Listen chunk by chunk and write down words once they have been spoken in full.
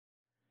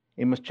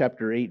Amos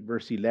chapter 8,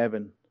 verse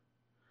 11.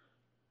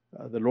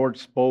 The Lord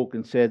spoke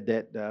and said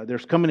that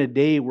there's coming a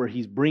day where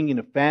He's bringing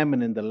a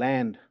famine in the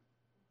land.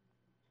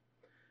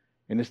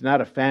 And it's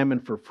not a famine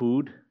for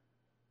food.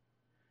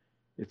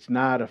 It's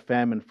not a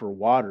famine for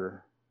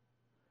water.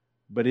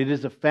 But it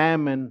is a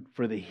famine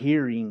for the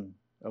hearing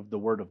of the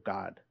Word of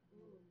God.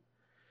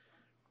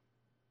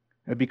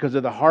 And because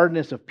of the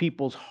hardness of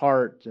people's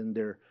hearts and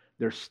their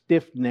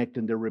stiff-necked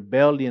and their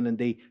rebellion, and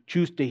they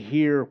choose to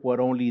hear what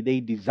only they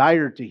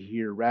desire to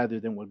hear rather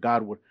than what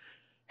God would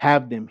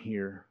have them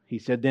hear. He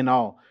said, then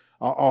I'll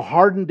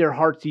harden their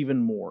hearts even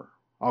more.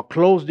 I'll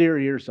close their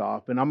ears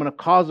off, and I'm going to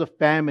cause a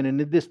famine.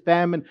 And in this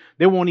famine,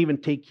 they won't even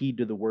take heed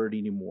to the word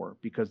anymore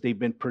because they've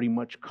been pretty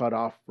much cut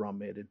off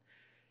from it. And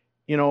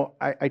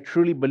I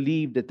truly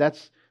believe that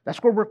that's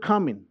where we're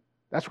coming.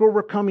 That's where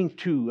we're coming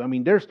to. I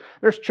mean, there's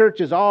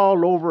churches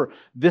all over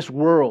this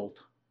world,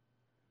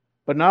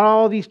 but not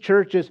all these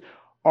churches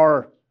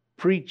are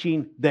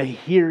preaching the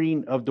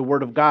hearing of the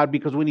Word of God.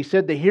 Because when he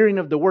said the hearing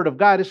of the Word of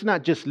God, it's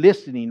not just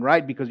listening,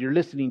 right? Because you're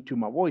listening to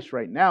my voice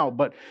right now,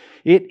 but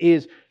it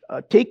is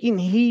taking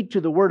heed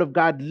to the Word of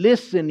God,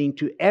 listening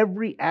to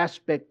every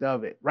aspect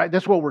of it, right?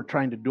 That's what we're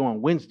trying to do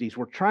on Wednesdays.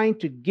 We're trying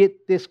to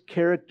get this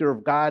character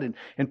of God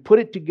and put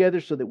it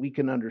together so that we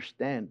can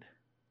understand.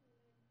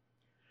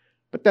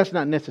 But that's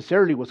not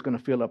necessarily what's going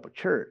to fill up a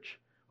church.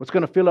 What's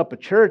going to fill up a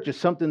church is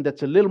something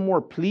that's a little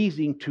more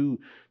pleasing to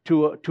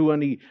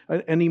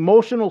an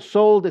emotional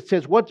soul that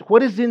says,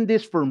 what is in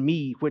this for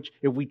me? Which,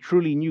 if we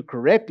truly knew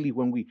correctly,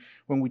 when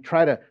we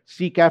try to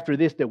seek after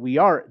this,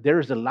 that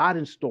there is a lot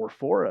in store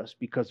for us,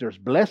 because there's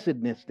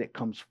blessedness that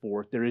comes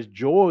forth. There is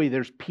joy,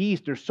 there's peace,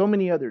 there's so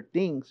many other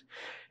things.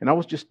 And I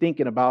was just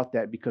thinking about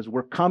that because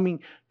we're coming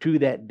to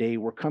that day.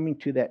 We're coming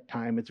to that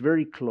time. It's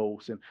very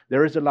close, and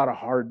there is a lot of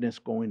hardness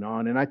going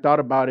on. And I thought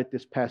about it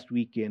this past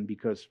weekend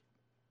because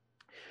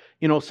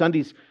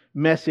Sunday's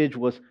message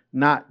was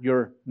not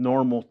your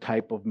normal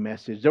type of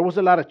message. There was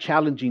a lot of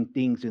challenging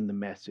things in the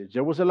message.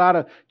 There was a lot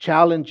of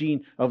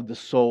challenging of the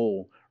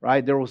soul,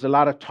 right? There was a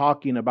lot of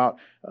talking about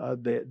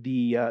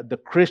the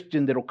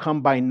Christian that will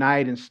come by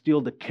night and steal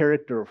the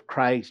character of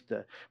Christ,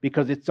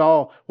 because it's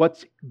all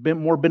what's been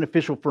more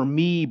beneficial for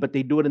me, but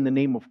they do it in the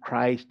name of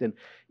Christ. And,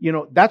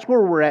 that's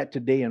where we're at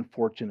today,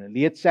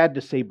 unfortunately. It's sad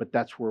to say, but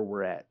that's where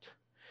we're at.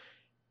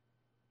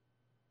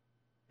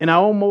 And I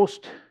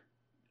almost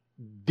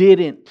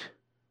didn't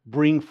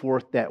bring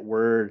forth that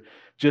word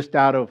just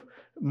out of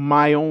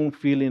my own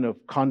feeling of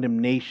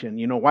condemnation.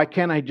 Why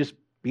can't I just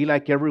be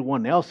like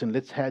everyone else and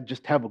let's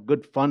just have a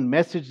good, fun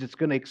message that's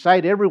going to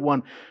excite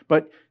everyone?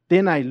 But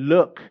then I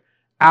look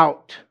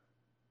out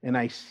and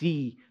I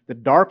see the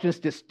darkness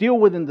that's still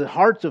within the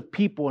hearts of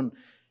people, and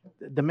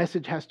the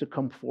message has to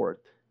come forth.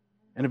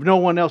 And if no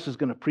one else is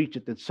going to preach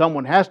it, then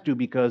someone has to,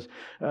 because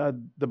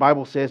the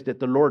Bible says that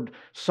the Lord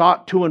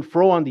sought to and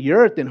fro on the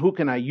earth, and who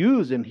can I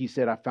use? And he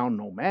said, I found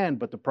no man.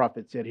 But the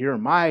prophet said, here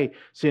am I,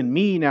 send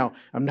me. Now,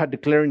 I'm not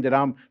declaring that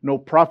I'm no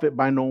prophet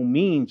by no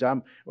means.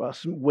 I'm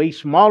way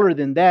smaller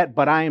than that,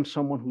 but I am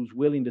someone who's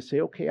willing to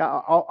say, okay,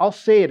 I'll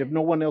say it if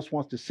no one else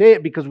wants to say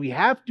it, because we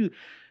have to,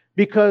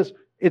 because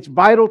it's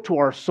vital to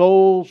our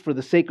souls, for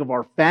the sake of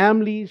our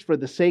families, for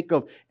the sake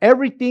of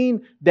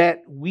everything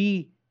that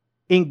we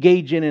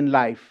engage in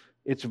life.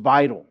 It's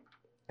vital.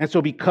 And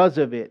so because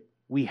of it,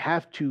 we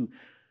have to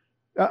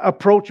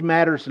approach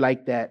matters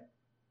like that,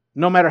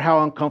 no matter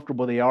how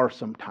uncomfortable they are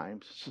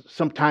sometimes.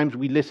 Sometimes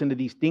we listen to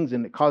these things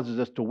and it causes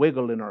us to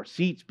wiggle in our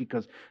seats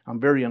because I'm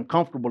very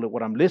uncomfortable at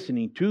what I'm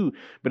listening to.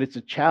 But it's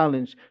a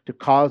challenge to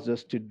cause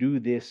us to do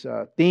this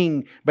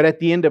thing. But at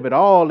the end of it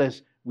all,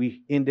 as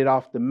we ended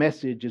off the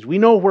message, is we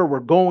know where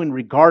we're going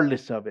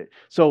regardless of it.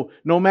 So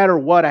no matter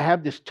what, I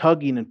have this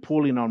tugging and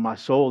pulling on my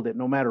soul that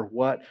no matter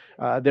what,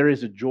 there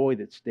is a joy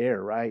that's there,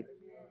 right?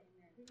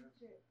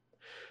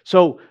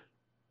 So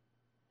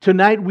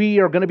tonight we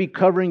are going to be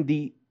covering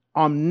the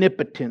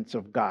omnipotence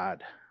of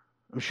God.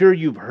 I'm sure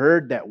you've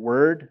heard that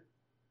word,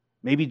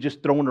 maybe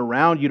just thrown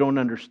around. You don't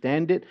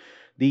understand it.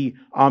 The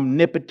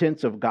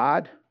omnipotence of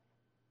God.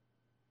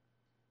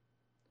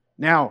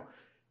 Now,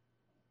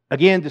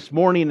 again, this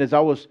morning, as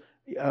I was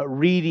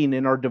reading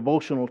in our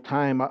devotional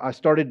time, I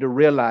started to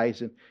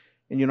realize,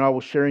 and I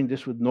was sharing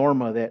this with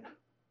Norma, that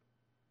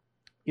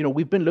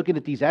we've been looking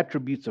at these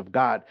attributes of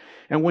God,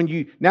 and when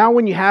you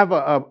have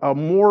a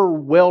more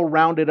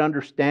well-rounded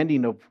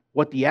understanding of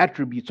what the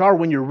attributes are,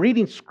 when you're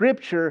reading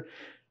Scripture,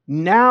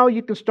 now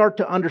you can start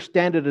to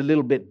understand it a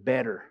little bit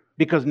better.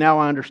 Because now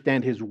I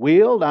understand His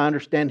will, I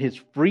understand His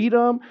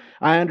freedom,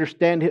 I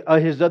understand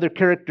His other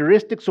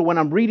characteristics. So when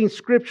I'm reading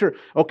Scripture,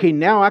 okay,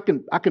 now I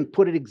can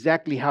put it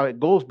exactly how it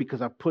goes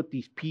because I've put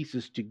these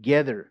pieces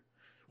together.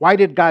 Why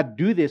did God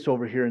do this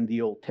over here in the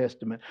Old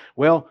Testament?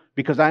 Well,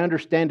 because I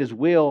understand His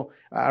will,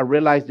 I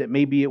realized that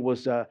maybe it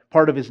was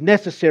part of His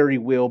necessary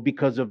will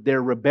because of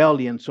their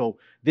rebellion. So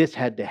this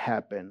had to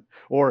happen.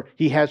 Or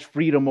He has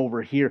freedom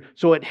over here.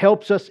 So it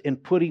helps us in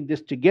putting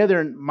this together.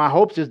 And my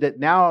hopes is that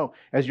now,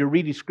 as you're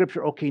reading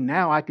Scripture, okay,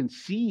 now I can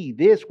see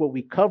this, what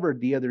we covered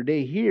the other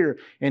day here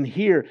and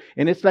here.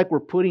 And it's like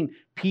we're putting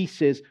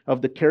pieces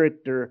of the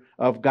character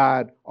of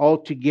God all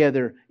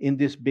together in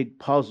this big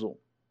puzzle.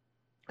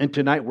 And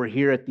tonight we're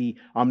here at the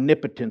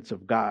omnipotence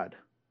of God.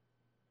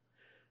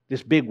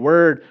 This big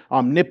word,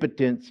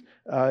 omnipotence,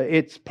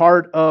 it's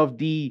part of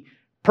the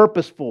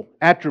purposeful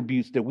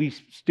attributes that we've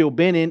still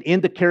been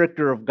in the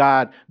character of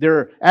God. There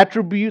are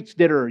attributes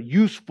that are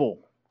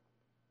useful.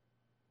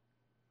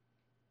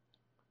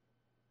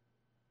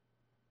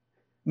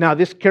 Now,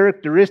 this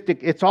characteristic,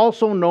 it's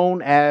also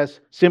known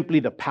as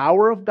simply the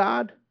power of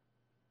God,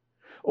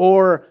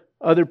 or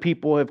other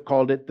people have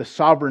called it the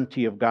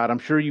sovereignty of God. I'm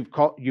sure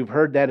you've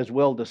heard that as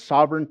well, the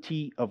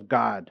sovereignty of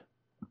God.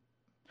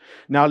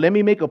 Now, let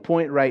me make a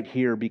point right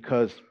here,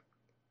 because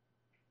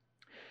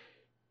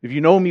if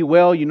you know me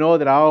well, you know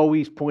that I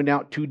always point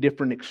out two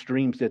different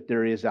extremes that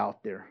there is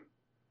out there.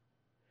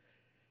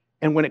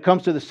 And when it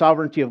comes to the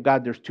sovereignty of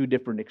God, there's two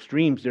different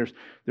extremes.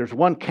 There's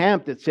one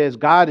camp that says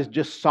God is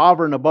just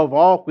sovereign above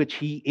all, which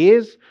He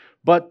is,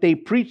 but they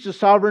preach the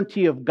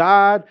sovereignty of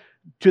God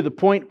to the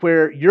point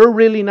where you're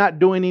really not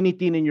doing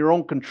anything in your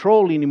own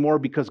control anymore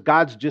because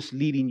God's just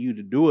leading you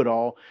to do it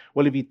all.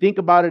 Well, if you think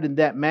about it in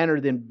that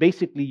manner, then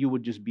basically you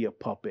would just be a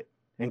puppet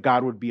and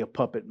God would be a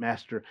puppet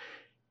master.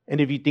 And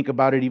if you think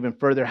about it even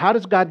further, how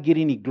does God get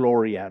any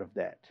glory out of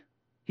that?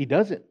 He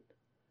doesn't.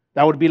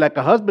 That would be like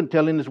a husband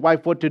telling his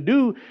wife what to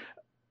do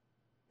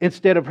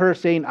instead of her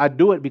saying, I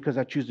do it because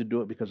I choose to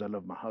do it because I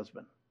love my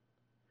husband.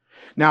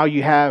 Now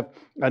you have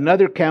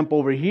another camp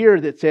over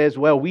here that says,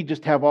 well, we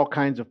just have all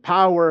kinds of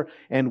power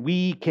and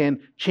we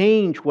can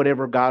change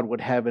whatever God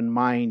would have in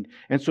mind.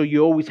 And so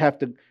you always have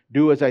to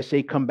do, as I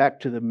say, come back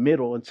to the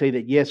middle and say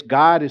that, yes,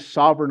 God is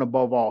sovereign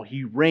above all.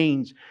 He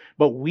reigns.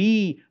 But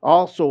we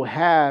also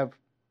have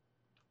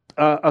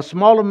a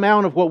small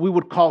amount of what we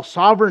would call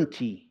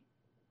sovereignty.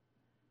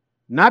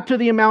 Not to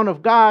the amount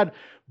of God,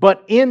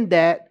 but in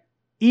that,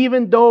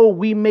 even though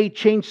we may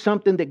change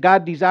something that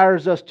God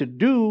desires us to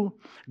do,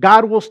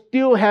 God will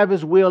still have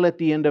His will at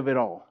the end of it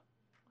all.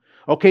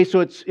 Okay,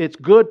 so it's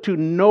good to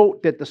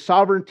note that the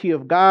sovereignty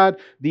of God,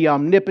 the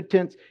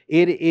omnipotence,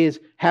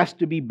 has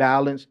to be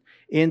balanced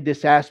in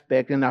this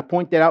aspect. And I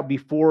point that out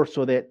before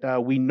so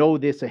that we know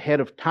this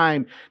ahead of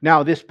time.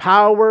 Now, this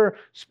power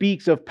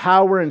speaks of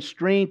power and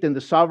strength, and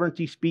the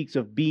sovereignty speaks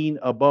of being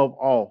above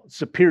all,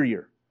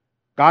 superior.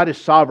 God is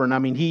sovereign. I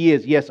mean, He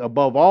is, yes,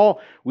 above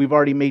all. We've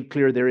already made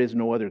clear there is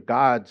no other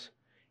gods.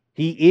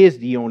 He is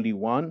the only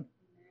one.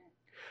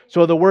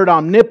 So the word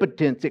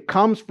omnipotence, it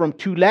comes from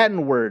two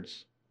Latin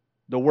words.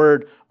 The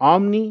word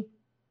omni,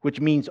 which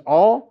means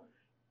all,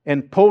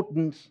 and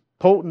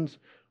potens,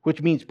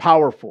 which means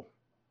powerful.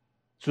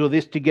 So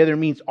this together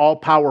means all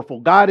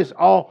powerful. God is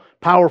all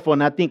powerful.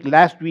 And I think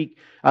last week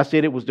I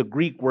said it was the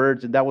Greek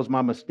words, and that was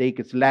my mistake.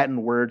 It's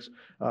Latin words,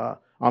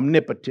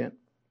 omnipotent.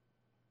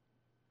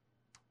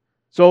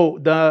 So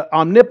the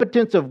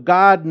omnipotence of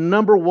God,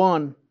 number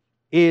one,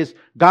 is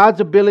God's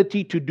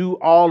ability to do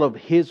all of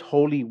His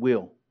holy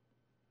will.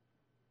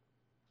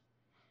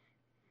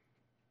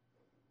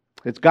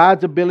 It's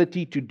God's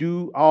ability to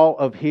do all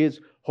of His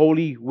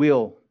holy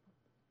will.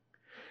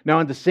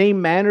 Now, in the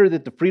same manner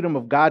that the freedom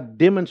of God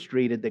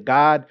demonstrated that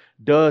God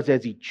does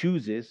as He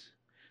chooses,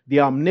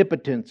 the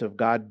omnipotence of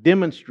God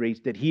demonstrates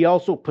that He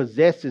also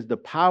possesses the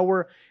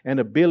power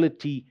and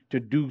ability to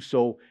do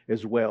so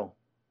as well.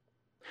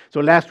 So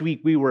last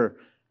week we were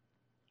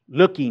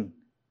looking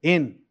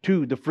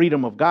into the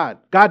freedom of God.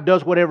 God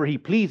does whatever He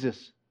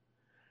pleases.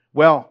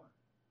 Well,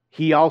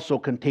 He also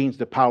contains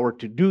the power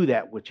to do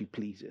that which He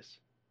pleases.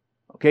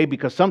 Okay,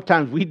 because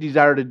sometimes we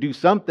desire to do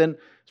something,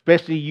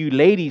 especially you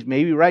ladies,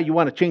 maybe, right? You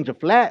want to change a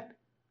flat,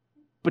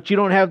 but you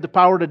don't have the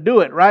power to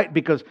do it, right?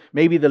 Because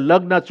maybe the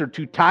lug nuts are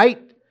too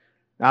tight.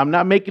 Now, I'm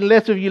not making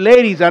less of you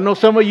ladies. I know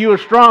some of you are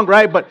strong,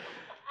 right?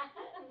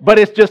 But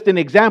it's just an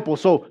example.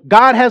 So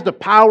God has the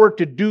power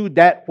to do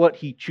that what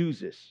He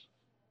chooses.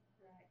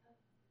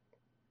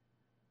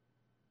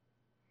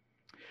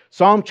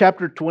 Psalm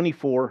chapter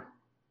 24,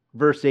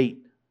 verse 8.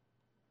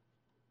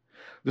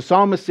 The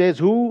psalmist says,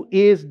 "Who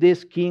is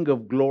this King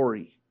of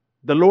glory?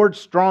 The Lord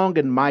strong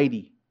and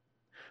mighty,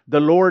 the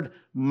Lord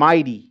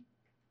mighty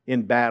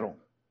in battle."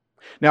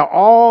 Now,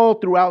 all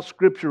throughout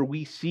Scripture,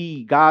 we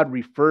see God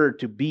referred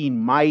to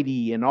being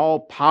mighty and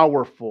all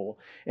powerful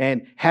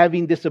and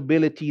having this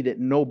ability that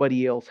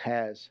nobody else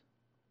has.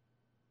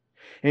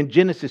 In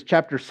Genesis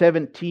chapter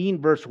 17,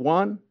 verse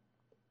 1,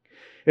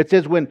 it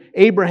says, "When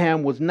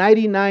Abraham was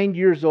 99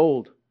 years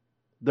old,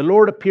 the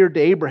Lord appeared to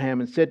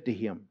Abraham and said to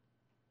him,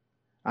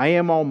 'I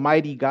am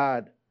Almighty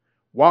God.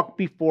 Walk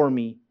before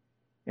me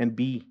and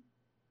be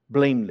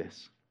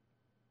blameless.'"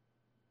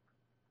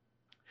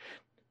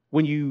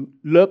 When you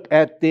look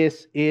at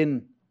this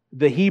in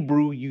the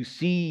Hebrew, you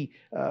see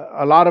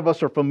a lot of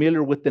us are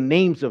familiar with the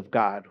names of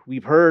God.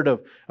 We've heard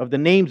of the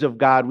names of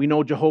God. We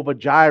know Jehovah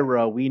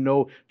Jireh, we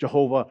know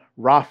Jehovah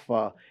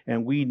Rapha,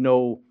 and we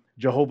know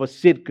Jehovah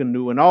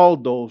Sidkenu, and all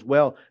those.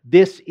 Well,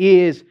 this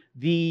is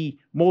the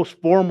most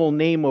formal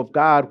name of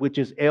God, which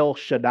is El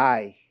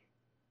Shaddai,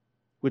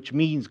 which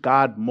means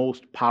God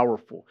most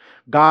powerful,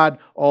 God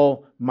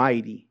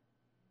Almighty.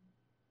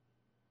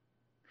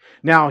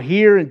 Now,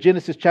 here in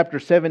Genesis chapter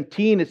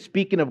 17, it's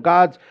speaking of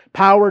God's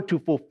power to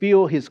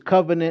fulfill His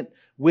covenant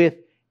with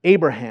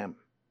Abraham.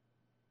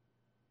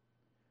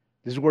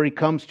 This is where He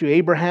comes to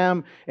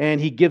Abraham and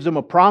He gives him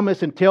a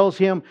promise and tells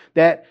him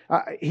that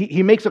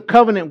he makes a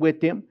covenant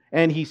with him,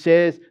 and He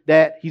says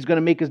that He's going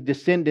to make his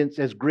descendants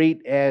as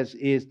great as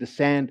is the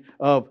sand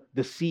of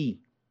the sea.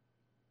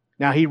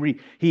 Now,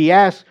 he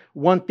asks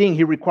one thing,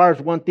 He requires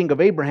one thing of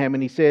Abraham,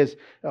 and He says,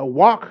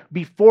 walk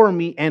before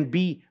me and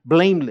be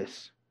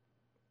blameless.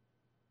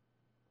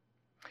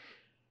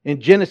 In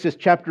Genesis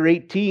chapter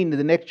 18,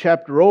 the next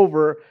chapter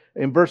over,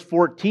 in verse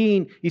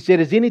 14, He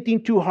said, is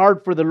anything too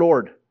hard for the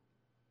Lord?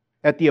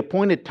 At the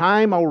appointed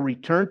time I will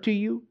return to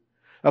you,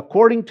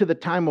 according to the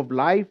time of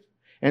life,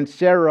 and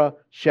Sarah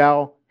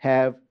shall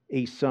have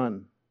a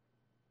son.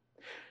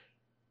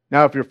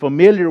 Now, if you're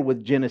familiar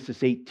with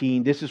Genesis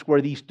 18, this is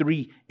where these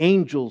three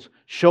angels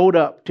showed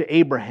up to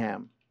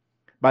Abraham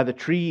by the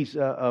trees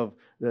of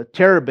the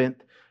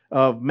terebinth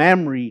of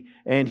Mamre,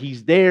 and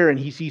he's there and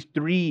he sees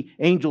three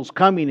angels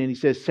coming, and he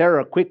says,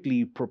 Sarah,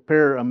 quickly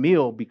prepare a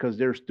meal because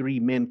there's three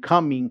men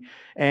coming.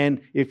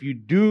 And if you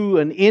do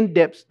an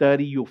in-depth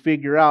study, you'll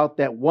figure out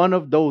that one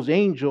of those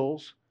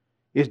angels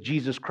is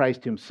Jesus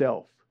Christ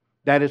Himself.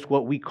 That is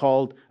what we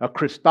called a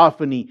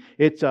Christophany.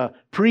 It's a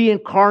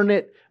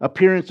pre-incarnate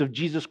appearance of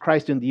Jesus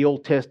Christ in the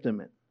Old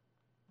Testament.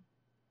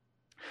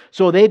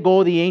 So they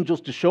go, the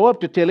angels, to show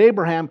up to tell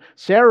Abraham,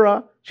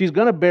 Sarah, she's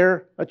going to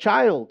bear a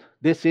child.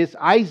 This is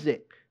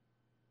Isaac.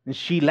 And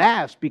she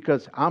laughs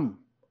because I'm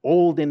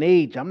old in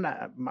age. I'm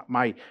not,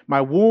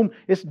 my womb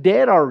is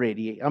dead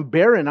already. I'm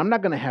barren. I'm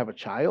not going to have a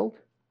child.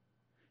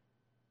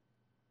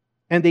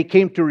 And they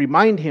came to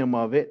remind him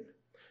of it.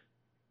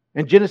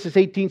 And Genesis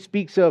 18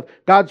 speaks of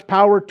God's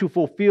power to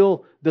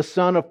fulfill the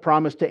son of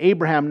promise to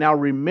Abraham. Now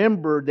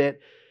remember that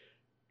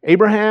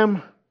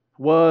Abraham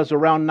was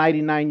around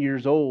 99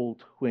 years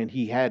old when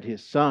he had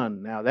his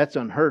son. Now that's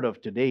unheard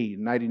of today,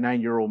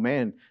 99-year-old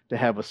man to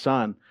have a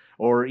son,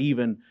 or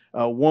even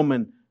a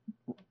woman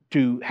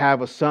to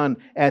have a son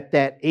at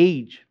that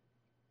age.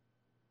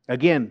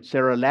 Again,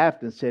 Sarah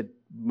laughed and said,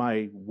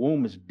 my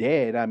womb is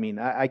dead. I mean,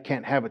 I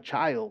can't have a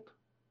child.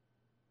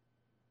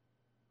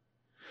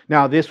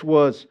 Now this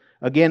was,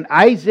 again,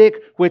 Isaac,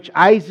 which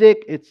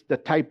Isaac, it's the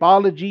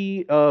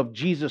typology of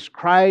Jesus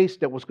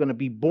Christ that was going to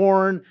be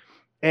born.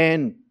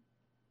 And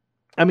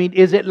I mean,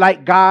 is it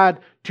like God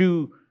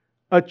to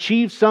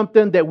achieve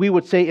something that we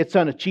would say it's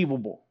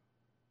unachievable?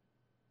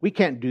 We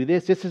can't do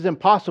this. This is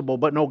impossible.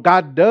 But no,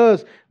 God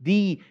does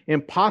the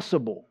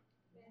impossible.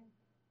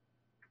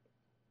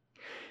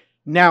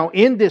 Now,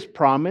 in this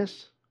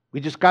promise, we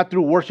just got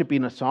through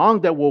worshiping a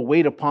song that will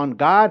wait upon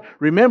God.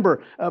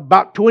 Remember,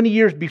 about 20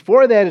 years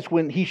before that is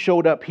when He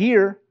showed up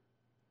here.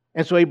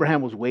 And so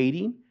Abraham was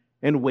waiting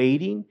and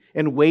waiting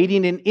and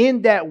waiting. And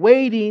in that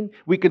waiting,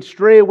 we could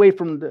stray away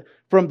from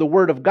the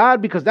Word of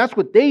God, because that's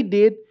what they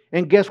did.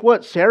 And guess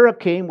what? Sarah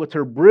came with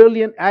her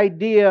brilliant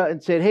idea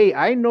and said, hey,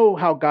 I know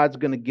how God's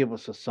going to give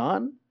us a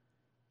son.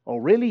 Oh,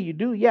 really? You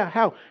do? Yeah,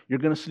 how? You're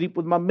going to sleep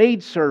with my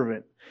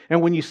maidservant.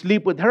 And when you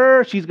sleep with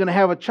her, she's going to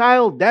have a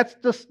child. That's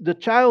the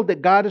child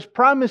that God has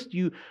promised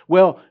you.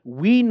 Well,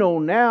 we know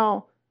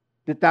now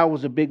that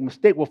was a big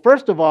mistake. Well,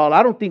 first of all,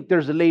 I don't think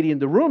there's a lady in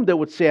the room that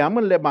would say, I'm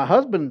going to let my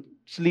husband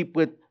sleep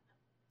with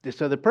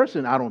this other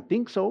person. I don't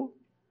think so.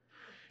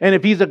 And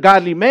if he's a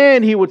godly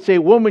man, he would say,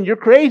 woman, you're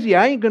crazy.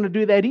 I ain't going to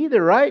do that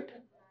either, right?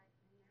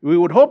 We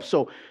would hope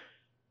so.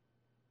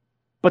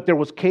 But there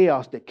was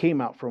chaos that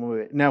came out from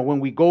it. Now, when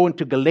we go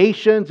into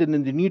Galatians and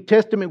in the New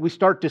Testament, we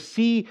start to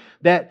see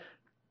that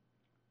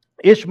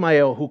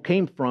Ishmael, who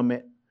came from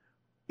it,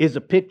 is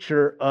a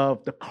picture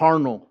of the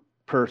carnal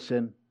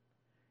person,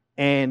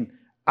 and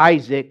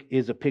Isaac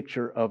is a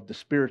picture of the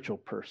spiritual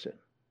person.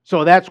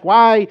 So that's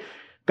why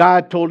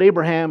God told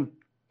Abraham,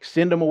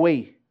 send them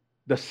away.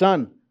 The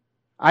son,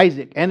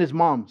 Isaac, and his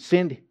mom,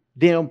 send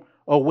them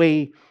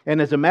away. And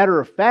as a matter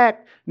of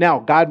fact, now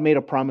God made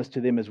a promise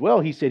to them as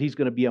well. He said he's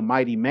going to be a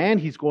mighty man.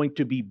 He's going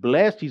to be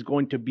blessed. He's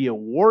going to be a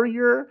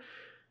warrior.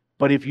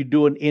 But if you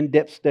do an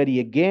in-depth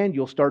study again,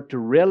 you'll start to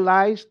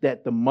realize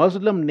that the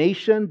Muslim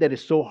nation that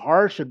is so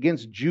harsh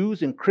against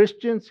Jews and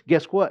Christians,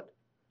 guess what?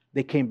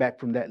 They came back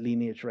from that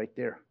lineage right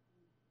there.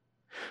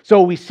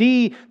 So we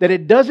see that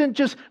it doesn't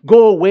just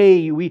go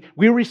away. We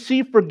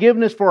receive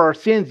forgiveness for our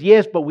sins,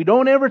 yes, but we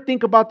don't ever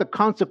think about the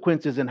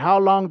consequences and how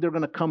long they're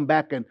going to come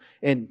back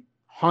and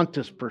haunt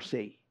us per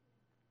se.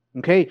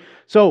 Okay?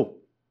 So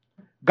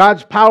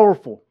God's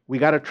powerful. We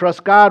got to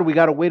trust God. We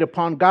got to wait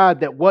upon God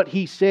that what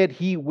He said,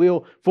 He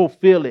will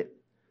fulfill it.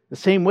 The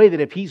same way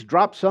that if He's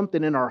dropped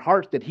something in our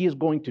hearts that He is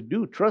going to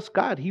do, trust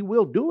God, He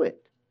will do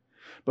it.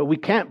 But we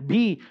can't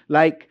be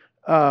like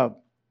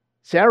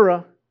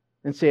Sarah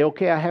and say,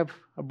 okay, I have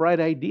a bright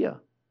idea,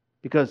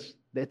 because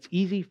that's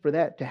easy for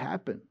that to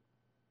happen.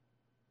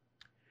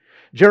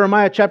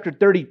 Jeremiah chapter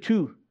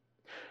 32,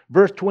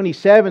 verse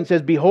 27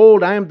 says,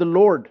 "Behold, I am the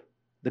Lord,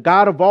 the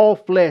God of all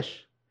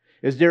flesh.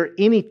 Is there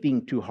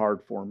anything too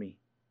hard for me?"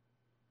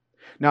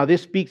 Now,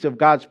 this speaks of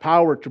God's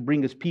power to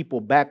bring His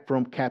people back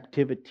from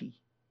captivity.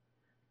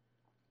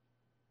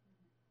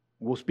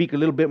 We'll speak a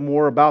little bit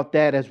more about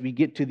that as we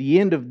get to the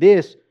end of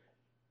this.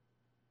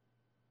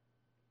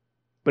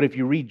 But if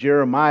you read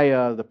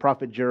Jeremiah, the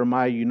prophet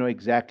Jeremiah, you know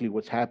exactly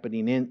what's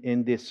happening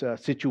in this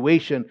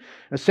situation.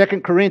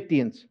 2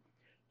 Corinthians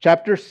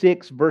chapter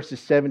 6, verses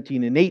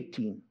 17 and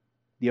 18.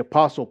 The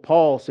Apostle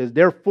Paul says,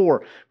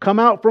 "Therefore, come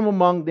out from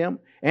among them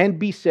and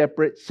be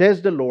separate,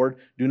 says the Lord.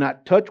 Do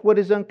not touch what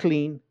is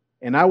unclean,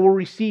 and I will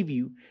receive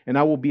you, and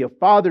I will be a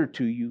father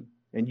to you,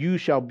 and you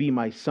shall be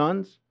my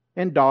sons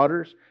and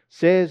daughters,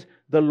 says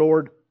the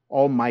Lord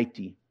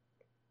Almighty."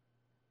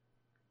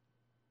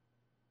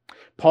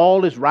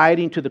 Paul is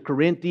writing to the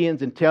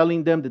Corinthians and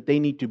telling them that they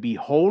need to be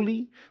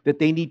holy, that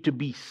they need to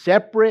be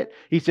separate.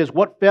 He says,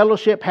 what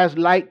fellowship has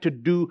light to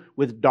do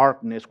with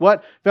darkness?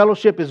 What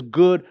fellowship is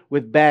good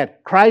with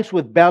bad? Christ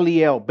with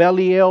Belial.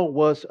 Belial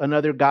was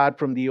another god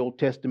from the Old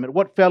Testament.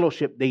 What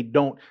fellowship? They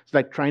don't. It's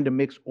like trying to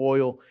mix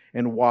oil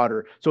and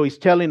water. So he's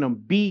telling them,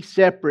 be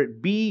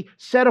separate, be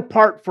set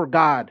apart for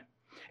God.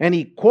 And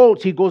he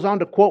goes on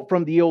to quote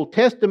from the Old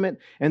Testament,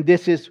 and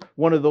this is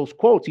one of those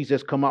quotes. He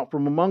says, come out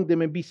from among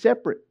them and be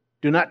separate.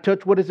 Do not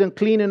touch what is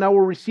unclean, and I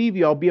will receive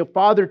you. I'll be a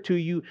father to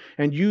you,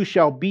 and you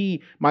shall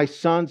be my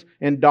sons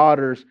and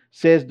daughters,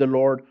 says the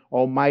Lord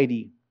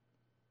Almighty.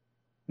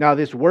 Now,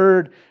 this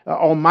word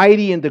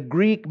Almighty in the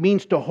Greek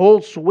means to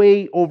hold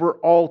sway over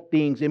all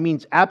things. It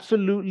means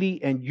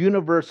absolutely and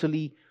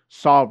universally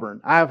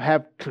sovereign. I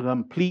have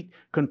complete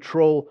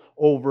control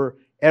over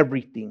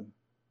everything.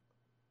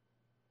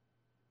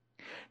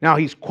 Now,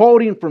 he's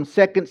quoting from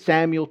 2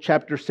 Samuel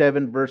chapter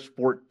 7, verse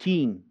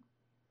 14.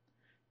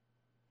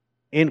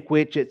 In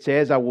which it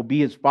says, I will be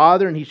his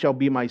father, and he shall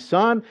be my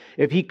son.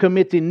 If he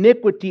commits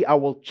iniquity, I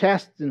will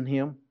chasten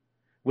him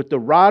with the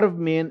rod of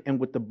men and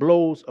with the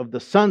blows of the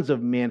sons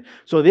of men.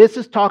 So this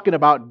is talking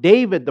about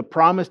David, the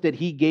promise that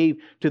he gave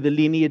to the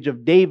lineage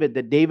of David,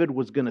 that David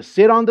was going to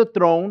sit on the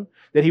throne,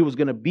 that he was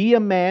going to be a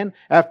man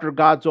after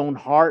God's own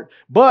heart.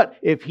 But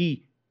if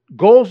he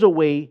goes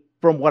away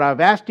from what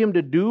I've asked him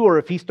to do, or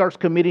if he starts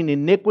committing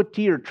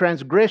iniquity or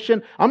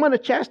transgression, I'm going to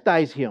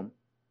chastise him.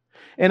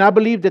 And I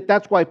believe that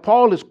that's why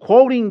Paul is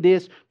quoting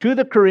this to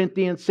the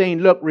Corinthians, saying,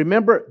 look,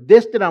 remember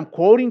this that I'm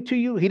quoting to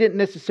you. He didn't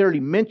necessarily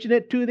mention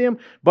it to them,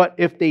 but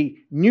if they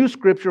knew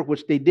Scripture,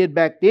 which they did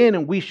back then,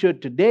 and we should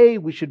today,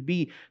 we should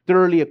be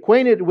thoroughly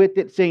acquainted with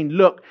it, saying,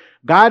 look,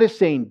 God is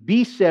saying,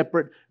 be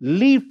separate,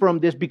 leave from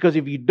this, because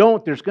if you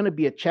don't, there's going to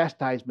be a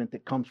chastisement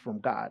that comes from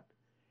God.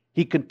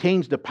 He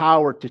contains the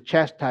power to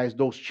chastise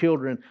those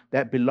children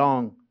that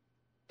belong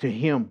to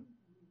Him.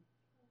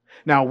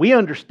 Now, we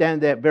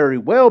understand that very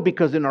well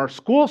because in our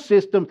school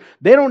system,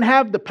 they don't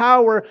have the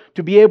power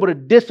to be able to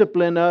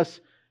discipline us,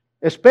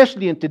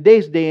 especially in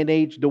today's day and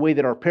age, the way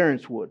that our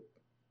parents would.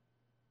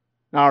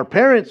 Now, our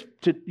parents,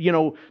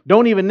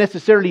 don't even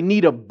necessarily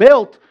need a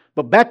belt,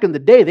 but back in the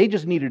day, they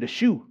just needed a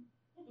shoe.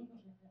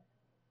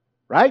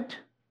 Right?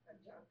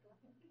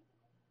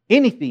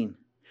 Anything.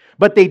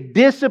 But they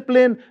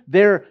discipline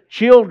their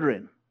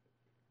children.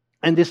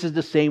 And this is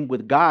the same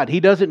with God.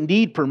 He doesn't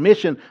need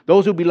permission.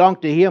 Those who belong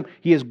to Him,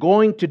 He is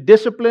going to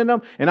discipline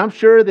them. And I'm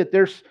sure that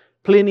there's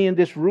plenty in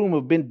this room who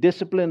have been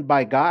disciplined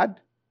by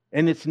God.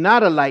 And it's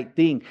not a light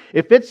thing.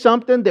 If it's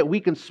something that we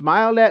can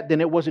smile at,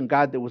 then it wasn't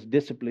God that was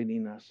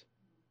disciplining us.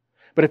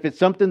 But if it's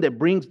something that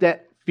brings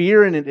that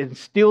fear and it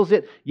instills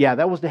it, yeah,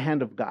 that was the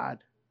hand of God.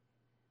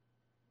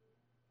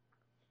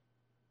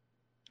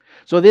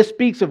 So this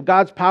speaks of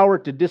God's power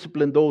to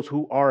discipline those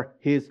who are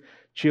His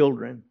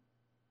children.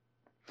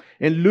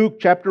 In Luke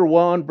chapter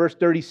 1, verse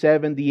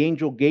 37, the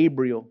angel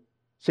Gabriel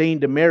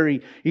saying to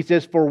Mary, he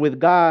says, for with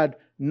God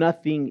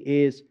nothing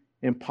is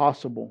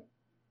impossible.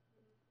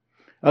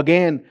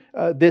 Again,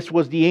 this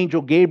was the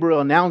angel Gabriel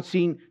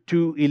announcing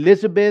to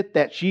Elizabeth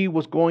that she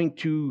was going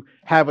to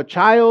have a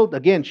child.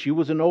 Again, she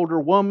was an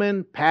older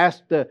woman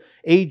past the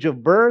age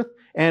of birth,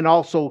 and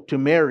also to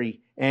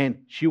Mary, and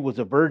she was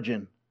a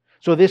virgin.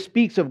 So this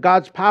speaks of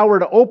God's power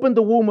to open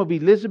the womb of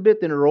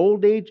Elizabeth in her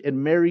old age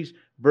and Mary's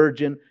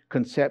virgin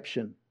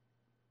conception.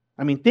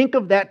 I mean, think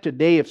of that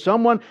today. If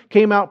someone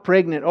came out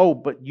pregnant, oh,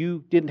 but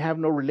you didn't have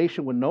no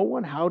relation with no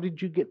one? How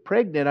did you get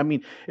pregnant? I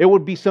mean, it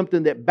would be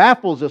something that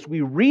baffles us. We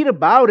read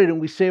about it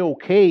and we say,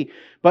 okay,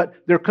 but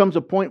there comes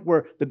a point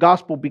where the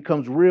gospel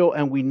becomes real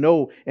and we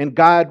know. And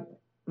God's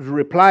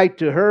reply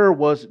to her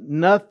was,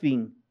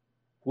 nothing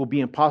will be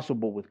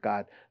impossible with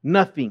God.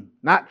 Nothing,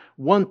 not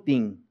one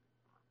thing.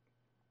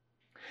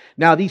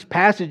 Now, these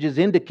passages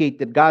indicate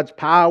that God's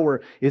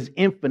power is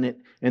infinite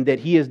and that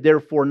He is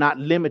therefore not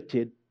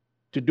limited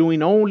to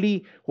doing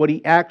only what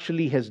He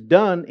actually has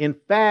done. In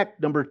fact,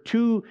 number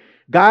 2,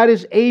 God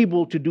is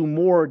able to do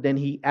more than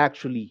He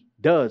actually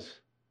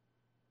does.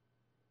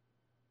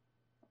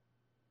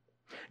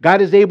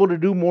 God is able to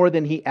do more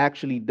than He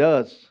actually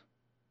does.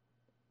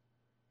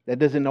 That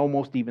doesn't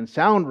almost even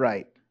sound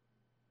right.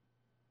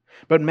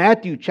 But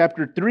Matthew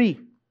chapter 3,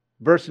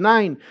 verse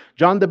 9,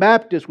 John the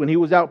Baptist, when he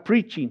was out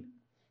preaching,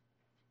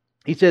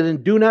 he said,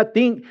 "And do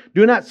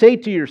not say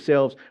to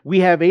yourselves, we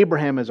have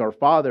Abraham as our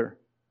father.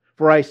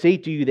 For I say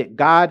to you that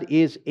God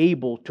is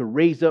able to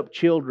raise up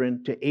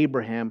children to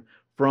Abraham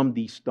from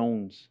these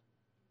stones."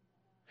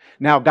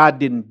 Now, God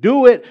didn't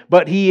do it,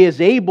 but He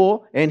is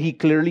able, and He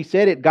clearly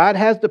said it. God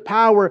has the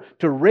power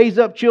to raise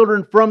up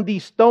children from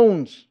these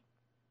stones.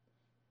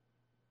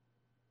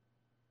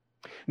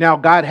 Now,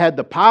 God had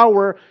the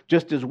power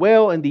just as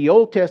well in the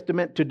Old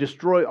Testament to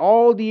destroy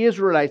all the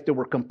Israelites that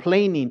were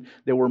complaining,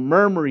 that were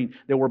murmuring,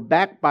 that were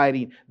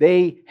backbiting.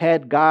 They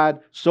had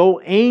God so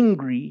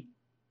angry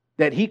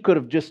that He could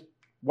have just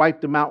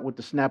wiped them out with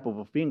the snap of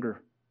a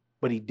finger,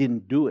 but He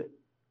didn't do it.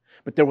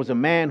 But there was a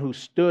man who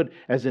stood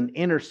as an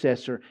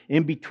intercessor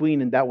in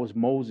between, and that was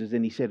Moses.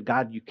 And he said,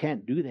 "God, you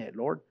can't do that,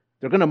 Lord.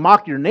 They're going to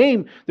mock your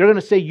name. They're going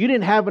to say you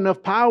didn't have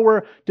enough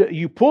power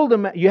you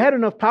had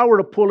enough power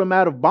to pull them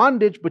out of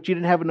bondage, but you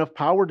didn't have enough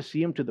power to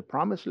see them to the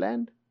promised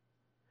land."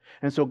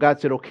 And so God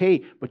said,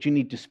 "Okay, but you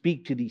need to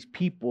speak to these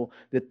people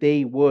that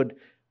they would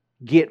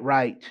get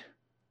right."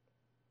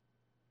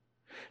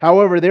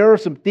 However, there are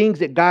some things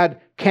that God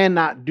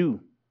cannot do.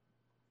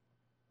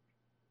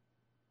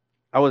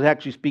 I was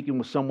actually speaking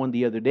with someone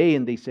the other day,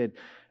 and they said,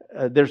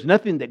 there's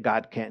nothing that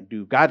God can't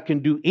do. God can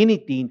do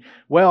anything.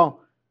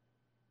 Well,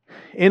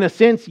 in a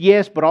sense,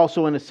 yes, but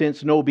also in a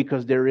sense, no,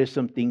 because there is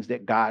some things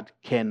that God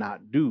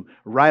cannot do.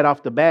 Right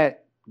off the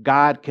bat,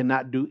 God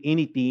cannot do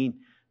anything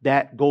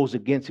that goes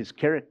against His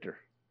character.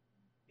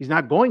 He's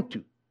not going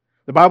to.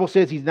 The Bible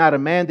says He's not a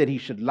man that He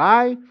should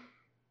lie.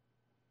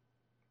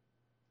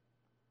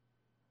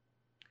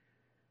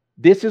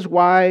 This is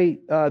why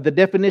the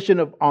definition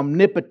of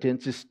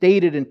omnipotence is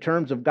stated in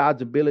terms of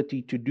God's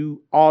ability to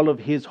do all of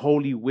His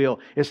holy will.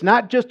 It's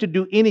not just to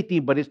do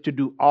anything, but it's to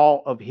do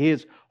all of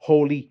His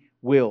holy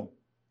will.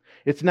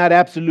 It's not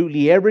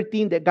absolutely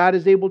everything that God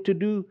is able to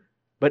do,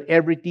 but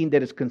everything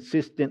that is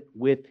consistent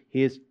with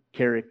His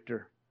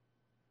character.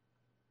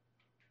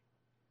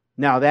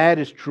 Now that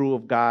is true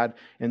of God,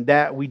 and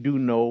that we do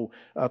know.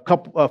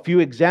 A few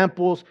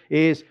examples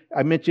is,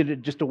 I mentioned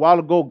it just a while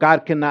ago,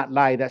 God cannot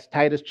lie. That's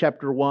Titus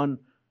chapter 1,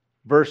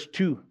 verse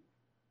 2.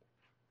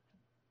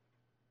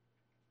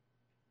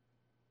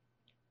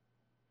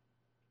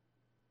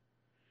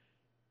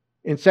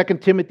 In 2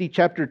 Timothy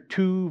chapter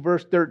 2,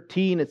 verse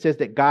 13, it says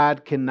that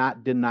God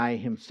cannot deny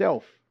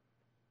Himself.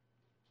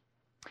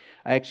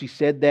 I actually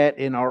said that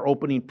in our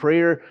opening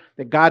prayer,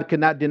 that God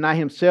cannot deny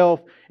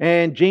Himself.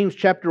 And James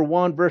chapter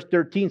 1, verse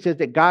 13 says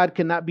that God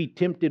cannot be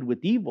tempted with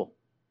evil.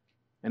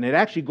 And it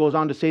actually goes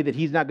on to say that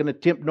He's not going to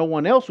tempt no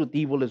one else with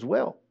evil as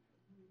well.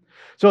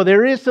 So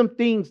there is some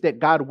things that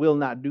God will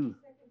not do.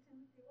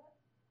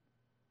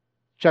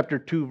 Chapter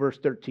 2, verse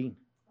 13.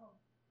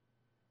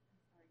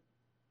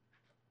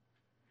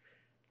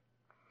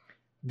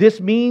 This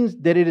means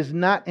that it is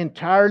not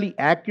entirely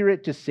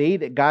accurate to say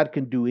that God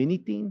can do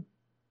anything.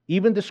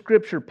 Even the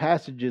scripture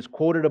passages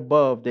quoted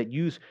above that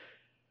use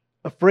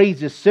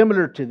phrases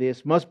similar to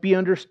this must be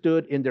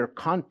understood in their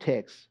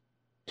context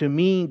to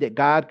mean that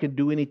God can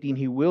do anything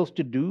He wills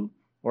to do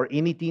or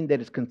anything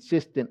that is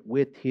consistent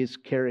with His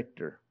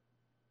character.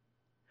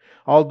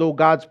 Although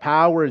God's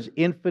power is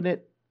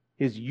infinite,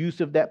 His use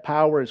of that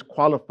power is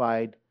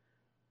qualified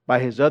by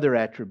His other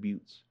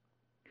attributes.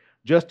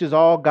 Just as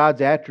all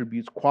God's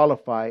attributes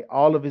qualify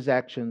all of His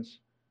actions,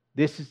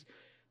 this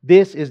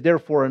is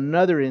therefore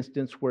another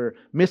instance where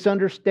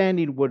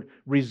misunderstanding would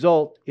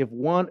result if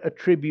one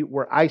attribute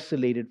were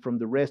isolated from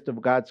the rest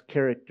of God's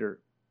character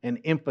and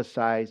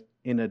emphasized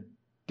in a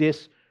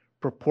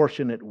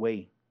disproportionate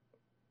way.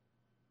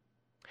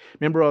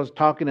 Remember, I was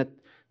talking at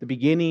the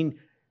beginning,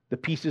 the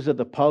pieces of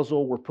the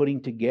puzzle we're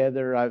putting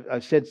together. I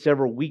said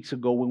several weeks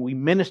ago, when we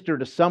minister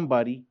to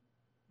somebody,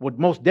 we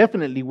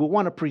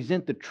want to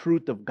present the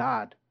truth of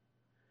God.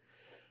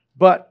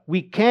 But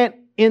we can't,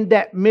 in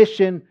that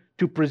mission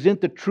to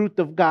present the truth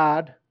of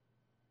God,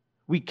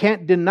 we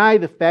can't deny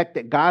the fact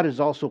that God is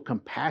also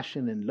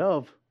compassion and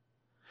love.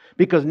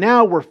 Because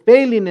now we're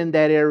failing in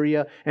that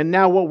area, and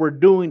now what we're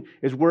doing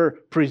is we're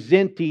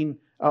presenting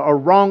a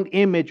wrong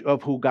image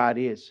of who God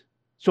is.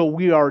 So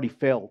we already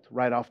failed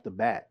right off the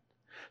bat.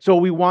 So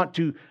we want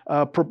to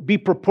be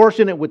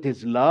proportionate with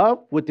His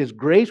love, with His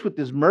grace, with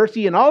His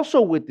mercy, and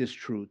also with His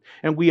truth.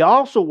 And we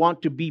also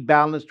want to be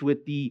balanced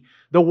with the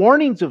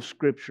warnings of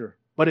Scripture,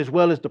 but as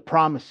well as the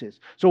promises.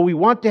 So we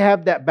want to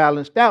have that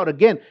balanced out.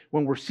 Again,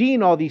 when we're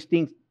seeing all these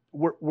things,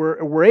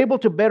 we're able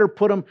to better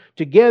put them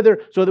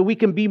together so that we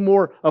can be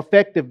more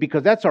effective,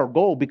 because that's our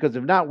goal. Because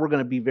if not, we're going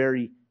to be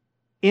very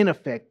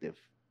ineffective.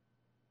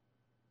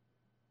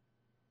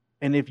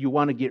 And if you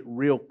want to get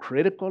real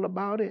critical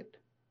about it,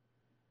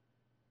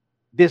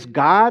 this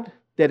God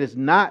that is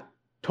not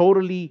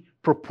totally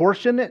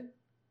proportionate,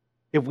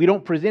 if we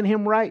don't present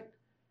Him right,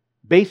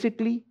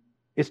 basically,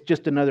 it's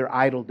just another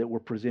idol that we're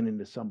presenting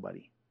to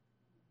somebody.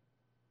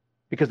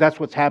 Because that's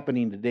what's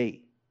happening today.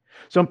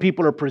 Some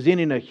people are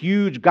presenting a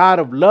huge God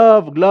of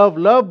love, love,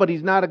 love, but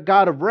He's not a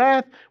God of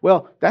wrath.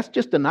 Well, that's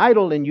just an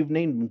idol and you've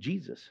named Him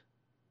Jesus.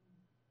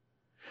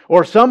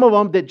 Or some of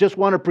them that just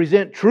want to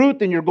present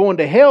truth and you're going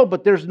to hell,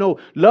 but there's no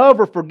love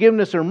or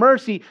forgiveness or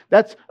mercy.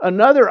 That's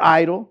another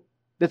idol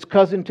that's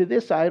cousin to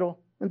this idol,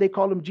 and they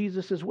call Him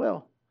Jesus as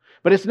well.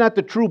 But it's not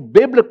the true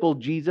biblical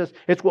Jesus.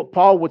 It's what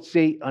Paul would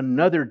say,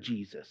 another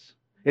Jesus.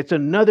 It's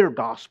another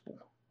gospel.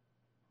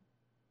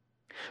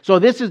 So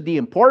this is the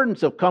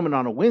importance of coming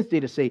on a Wednesday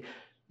to say,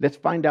 let's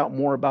find out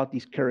more about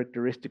these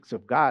characteristics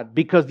of God.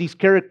 Because these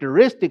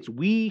characteristics,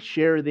 we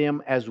share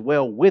them as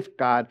well with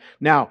God.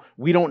 Now,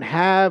 we don't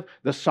have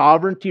the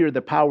sovereignty or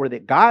the power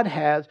that God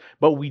has,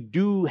 but we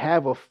do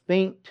have a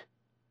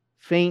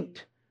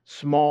faint,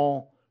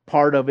 small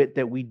part of it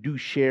that we do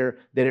share,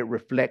 that it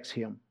reflects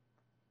Him.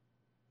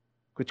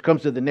 Which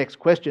comes to the next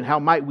question, how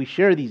might we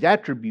share these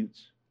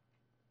attributes?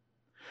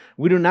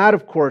 We do not,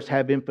 of course,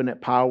 have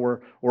infinite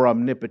power or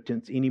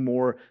omnipotence any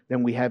more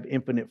than we have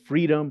infinite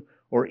freedom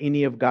or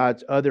any of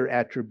God's other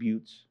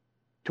attributes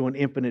to an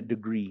infinite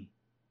degree.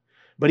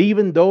 But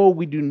even though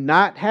we do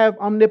not have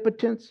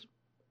omnipotence,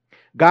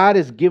 God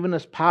has given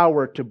us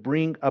power to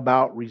bring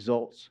about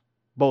results,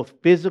 both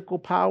physical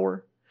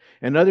power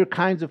and other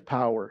kinds of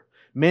power,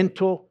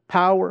 mental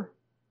power,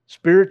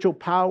 spiritual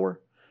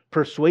power,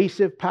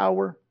 persuasive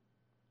power,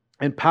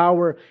 and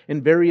power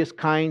in various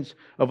kinds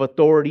of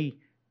authority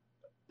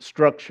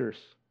structures,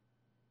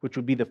 which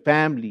would be the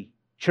family,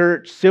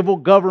 church, civil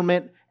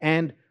government,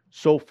 and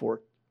so forth.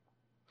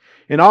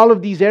 In all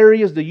of these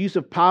areas, the use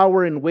of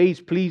power in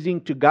ways pleasing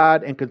to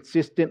God and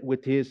consistent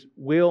with His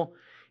will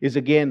is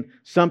again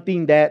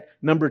something that,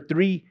 number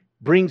 3,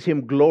 brings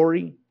Him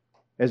glory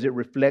as it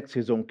reflects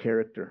His own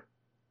character.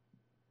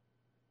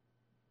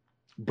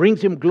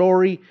 Brings Him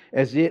glory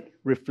as it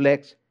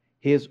reflects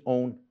His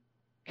own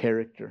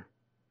character.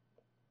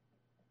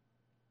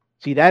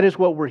 See, that is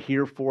what we're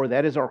here for.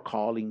 That is our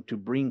calling, to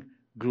bring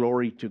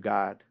glory to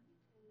God.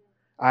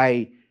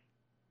 I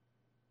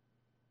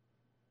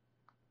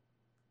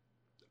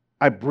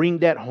bring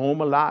that home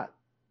a lot.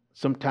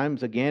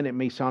 Sometimes, again, it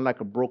may sound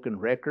like a broken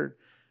record,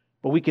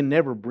 but we can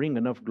never bring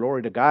enough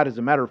glory to God. As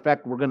a matter of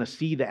fact, we're going to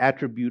see the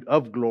attribute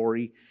of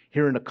glory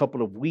here in a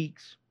couple of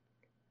weeks.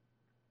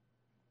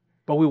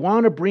 But we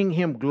want to bring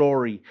Him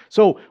glory.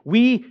 So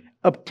we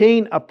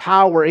obtain a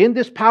power. In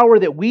this power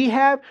that we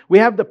have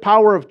the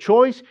power of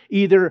choice,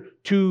 either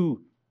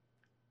to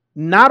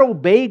not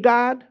obey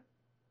God,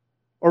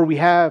 or we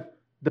have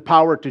the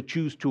power to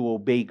choose to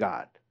obey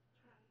God.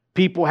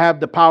 People have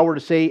the power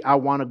to say, I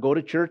want to go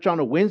to church on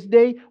a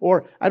Wednesday,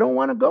 or I don't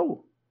want to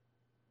go.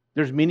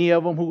 There's many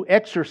of them who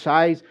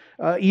exercise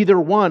either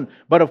one.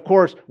 But of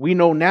course, we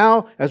know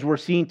now, as we're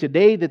seeing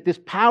today, that this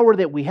power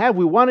that we have,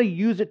 we want to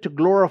use it to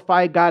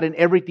glorify God in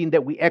everything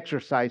that we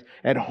exercise.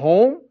 At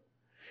home,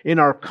 in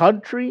our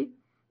country,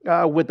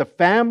 with the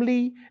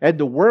family, at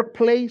the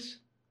workplace,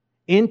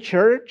 in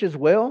church as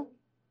well,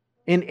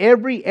 in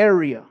every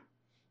area.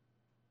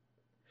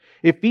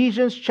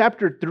 Ephesians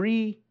chapter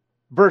 3,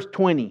 verse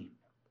 20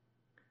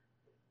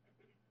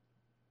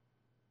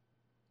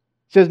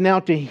 says, now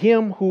to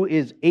Him who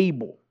is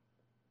able,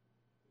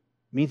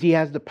 means He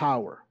has the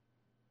power.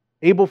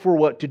 Able for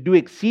what? To do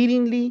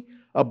exceedingly,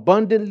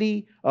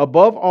 abundantly,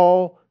 above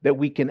all that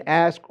we can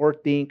ask or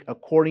think,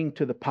 according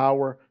to the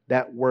power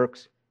that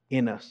works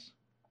in us.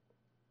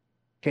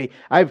 Okay,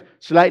 I've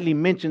slightly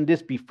mentioned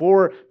this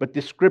before, but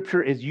this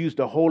scripture is used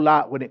a whole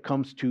lot when it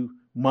comes to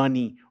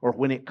money or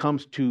when it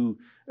comes to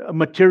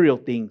material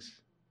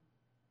things.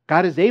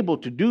 God is able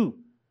to do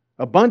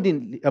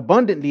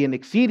abundantly and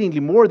exceedingly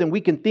more than we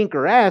can think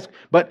or ask.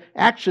 But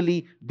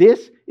actually,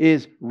 this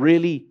is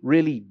really,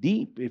 really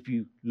deep if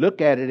you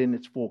look at it in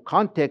its full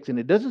context. And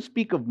it doesn't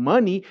speak of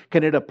money.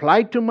 Can it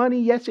apply to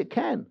money? Yes, it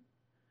can.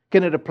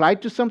 Can it apply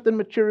to something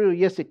material?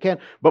 Yes, it can.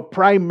 But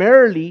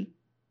primarily,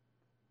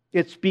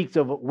 it speaks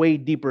of way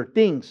deeper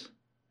things.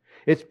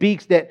 It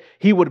speaks that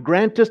He would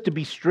grant us to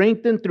be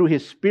strengthened through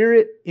His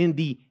Spirit in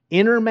the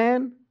inner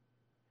man.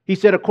 He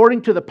said,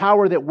 according to the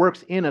power that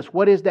works in us.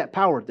 What is that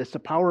power? That's the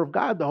power of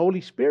God, the Holy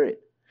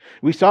Spirit.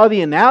 We saw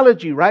the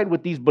analogy, right,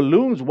 with these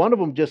balloons. One of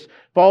them just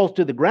falls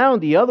to the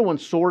ground. The other one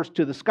soars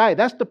to the sky.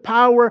 That's the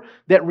power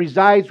that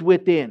resides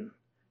within.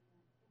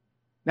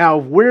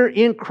 Now, if we're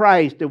in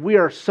Christ, if we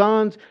are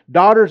sons,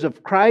 daughters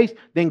of Christ,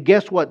 then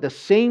guess what? The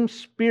same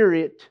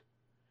Spirit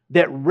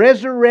that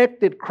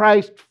resurrected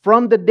Christ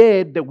from the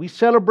dead that we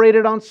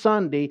celebrated on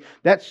Sunday,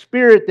 that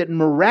Spirit that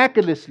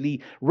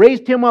miraculously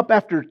raised Him up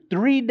after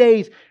 3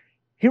 days,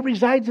 He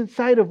resides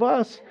inside of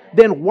us.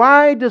 Then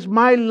why does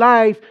my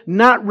life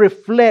not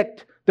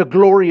reflect the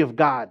glory of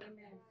God?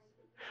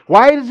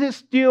 Why does it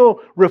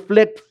still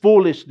reflect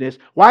foolishness?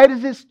 Why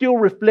does it still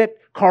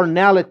reflect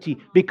carnality?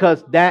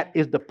 Because that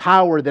is the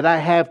power that I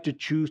have to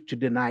choose to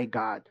deny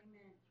God.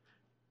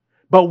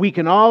 But we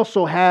can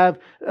also have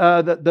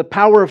the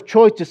power of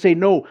choice to say,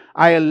 no,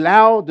 I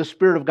allow the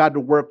Spirit of God to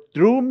work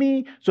through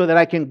me so that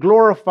I can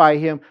glorify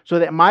Him, so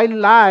that my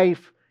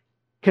life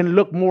can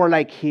look more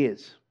like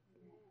His.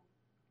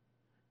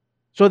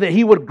 so that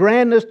He would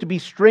grant us to be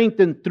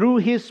strengthened through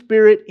His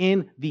Spirit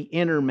in the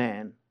inner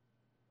man.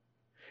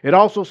 It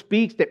also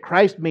speaks that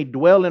Christ may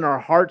dwell in our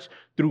hearts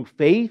through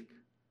faith,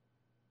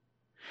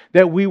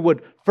 that we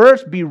would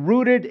first be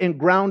rooted and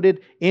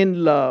grounded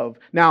in love.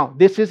 Now,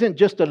 this isn't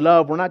just a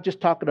love. We're not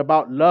just talking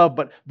about love,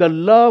 but the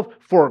love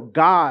for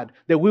God,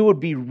 that we would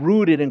be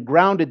rooted and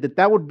grounded,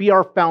 that would be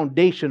our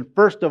foundation.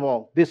 First of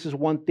all, this is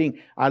one thing.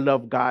 I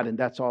love God, and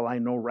that's all I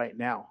know right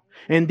now.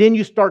 And then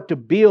you start to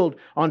build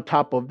on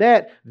top of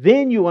that.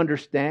 Then you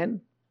understand,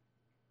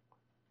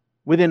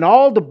 within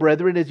all the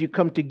brethren, as you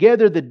come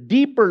together, the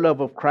deeper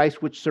love of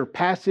Christ, which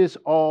surpasses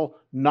all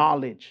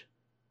knowledge.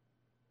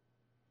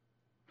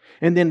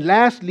 And then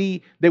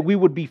lastly, that we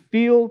would be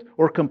filled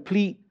or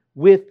complete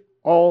with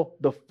all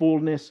the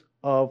fullness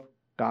of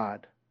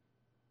God.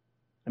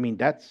 I mean,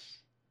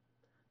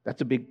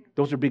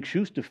 those are big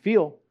shoes to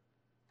fill,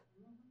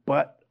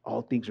 but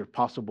all things are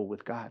possible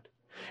with God.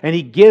 And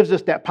He gives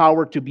us that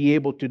power to be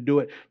able to do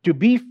it, to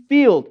be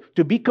filled,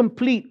 to be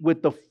complete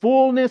with the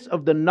fullness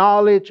of the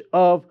knowledge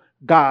of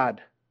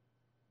God.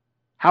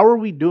 How are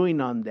we doing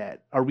on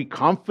that? Are we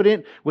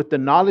confident with the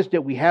knowledge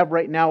that we have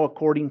right now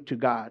according to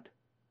God?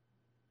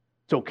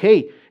 It's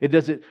okay.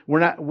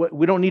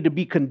 We don't need to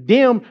be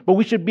condemned, but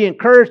we should be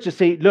encouraged to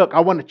say, look, I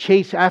want to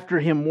chase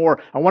after Him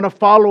more. I want to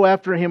follow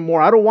after Him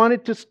more. I don't want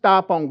it to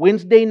stop on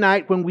Wednesday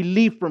night when we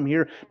leave from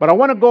here, but I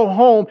want to go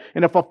home,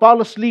 and if I fall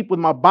asleep with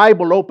my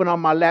Bible open on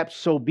my lap,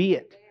 so be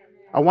it.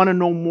 I want to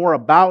know more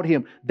about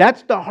Him.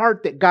 That's the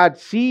heart that God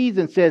sees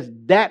and says,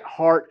 that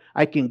heart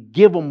I can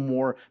give them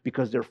more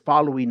because they're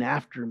following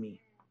after me.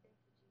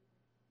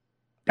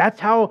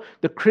 That's how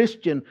the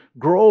Christian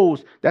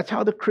grows. That's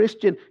how the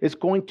Christian is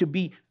going to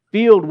be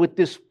filled with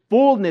this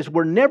fullness.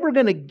 We're never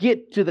going to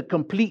get to the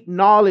complete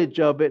knowledge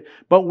of it,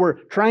 but we're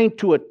trying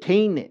to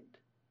attain it.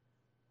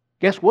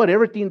 Guess what?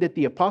 Everything that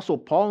the Apostle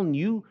Paul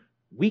knew,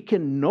 we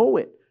can know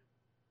it.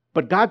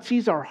 But God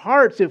sees our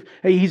hearts.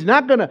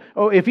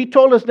 If He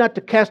told us not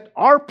to cast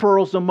our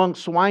pearls among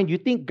swine, you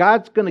think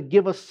God's going to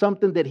give us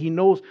something that He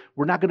knows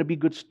we're not going to be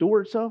good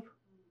stewards of?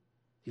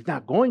 He's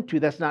not going to.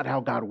 That's not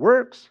how God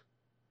works.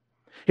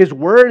 His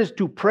word is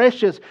too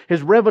precious.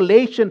 His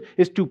revelation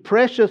is too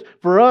precious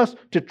for us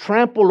to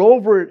trample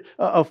over it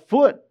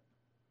afoot.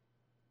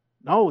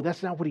 No,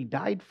 that's not what He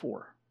died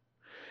for.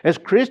 As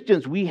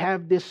Christians, we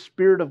have this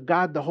Spirit of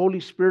God, the Holy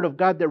Spirit of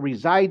God that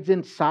resides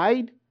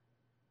inside.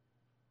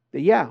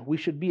 That, we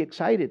should be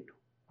excited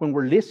when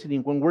we're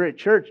listening, when we're at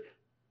church,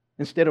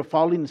 instead of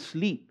falling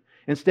asleep,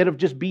 instead of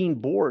just being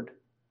bored.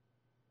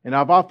 And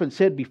I've often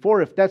said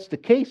before, if that's the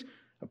case,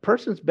 a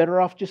person's better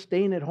off just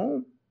staying at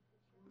home.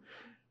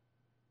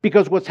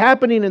 Because what's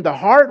happening in the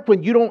heart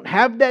when you don't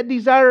have that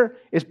desire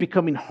is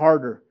becoming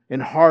harder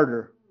and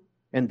harder.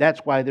 And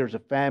that's why there's a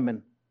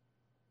famine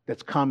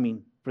that's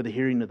coming for the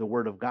hearing of the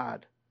Word of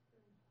God.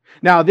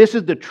 Now, this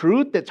is the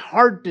truth that's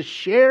hard to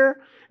share,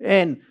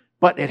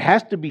 but it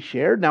has to be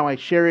shared. Now, I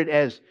share it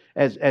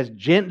as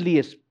gently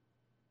as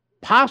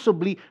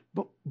possibly,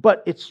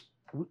 but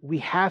we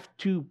have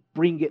to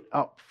bring it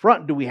up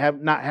front. Do we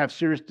not have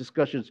serious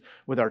discussions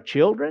with our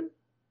children?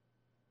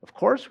 Of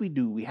course we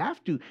do. We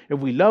have to if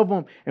we love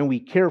them and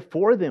we care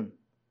for them.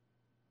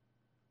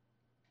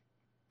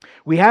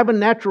 We have a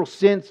natural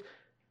sense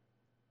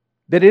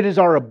that it is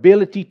our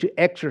ability to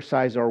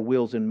exercise our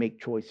wills and make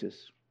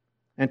choices,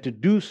 and to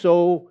do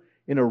so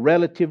in a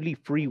relatively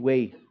free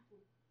way.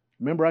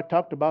 Remember, I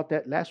talked about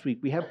that last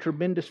week. We have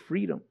tremendous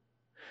freedom.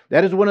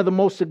 That is one of the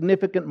most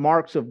significant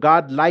marks of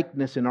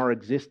God-likeness in our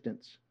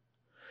existence.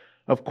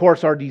 Of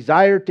course, our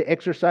desire to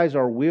exercise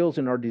our wills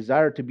and our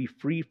desire to be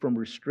free from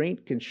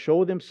restraint can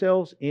show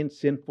themselves in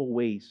sinful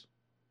ways.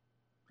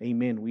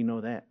 Amen. We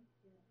know that.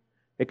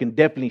 It can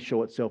definitely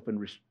show itself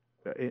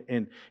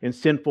in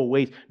sinful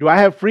ways. Do I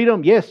have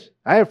freedom? Yes.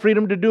 I have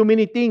freedom to do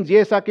many things.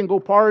 Yes, I can go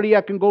party.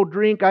 I can go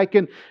drink. I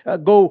can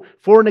go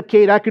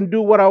fornicate. I can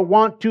do what I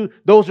want to.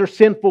 Those are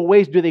sinful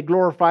ways. Do they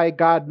glorify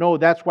God? No.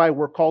 That's why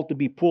we're called to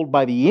be pulled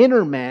by the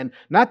inner man,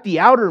 not the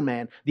outer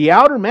man. The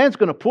outer man's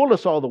going to pull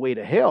us all the way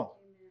to hell.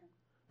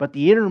 But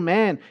the inner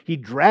man, he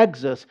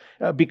drags us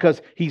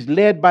because he's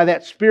led by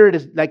that Spirit,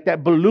 is like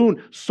that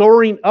balloon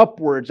soaring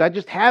upwards. I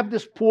just have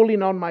this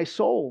pulling on my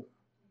soul.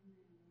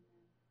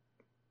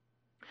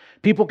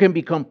 People can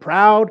become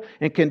proud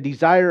and can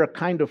desire a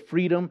kind of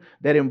freedom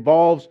that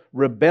involves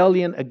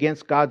rebellion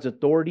against God's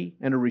authority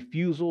and a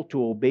refusal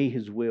to obey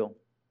His will.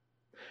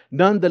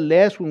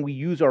 Nonetheless, when we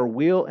use our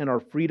will and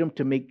our freedom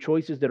to make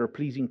choices that are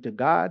pleasing to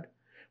God,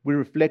 we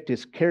reflect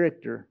His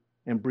character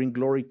and bring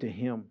glory to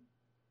Him.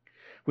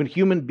 When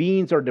human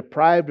beings are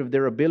deprived of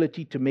their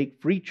ability to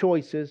make free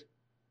choices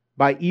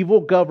by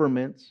evil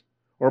governments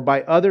or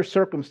by other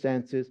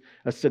circumstances,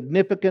 a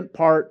significant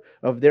part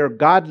of their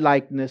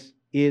godlikeness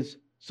is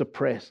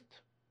suppressed.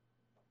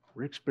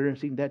 We're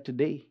experiencing that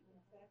today.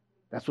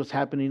 That's what's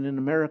happening in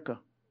America.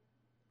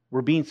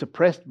 We're being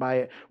suppressed by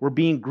it. We're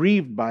being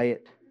grieved by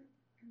it.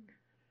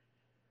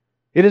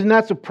 It is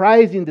not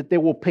surprising that they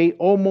will pay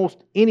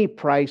almost any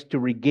price to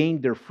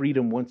regain their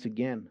freedom once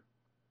again.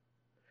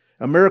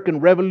 American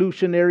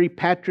revolutionary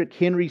Patrick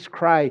Henry's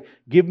cry,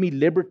 "Give me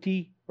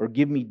liberty or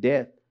give me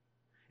death."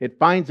 It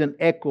finds an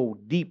echo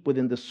deep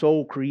within the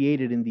soul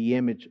created in the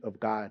image of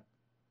God.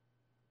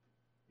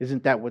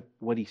 Isn't that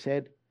what he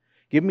said?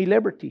 Give me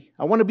liberty.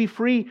 I want to be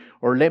free,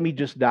 or let me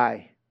just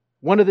die.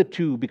 One of the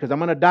two, because I'm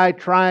going to die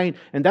trying.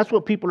 And that's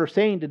what people are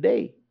saying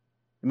today.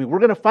 I mean, we're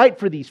going to fight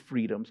for these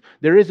freedoms.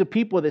 There is a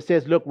people that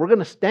says, look, we're going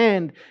to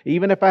stand,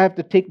 even if I have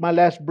to take my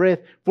last breath,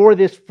 for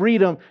this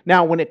freedom.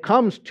 Now, when it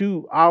comes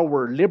to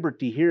our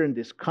liberty here in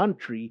this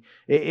country,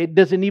 it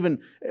doesn't even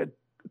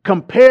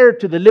compare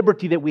to the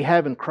liberty that we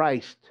have in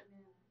Christ.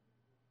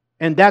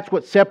 And that's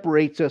what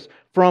separates us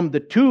from the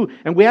two.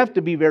 And we have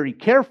to be very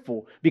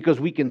careful, because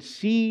we can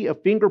see a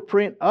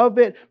fingerprint of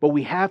it, but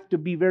we have to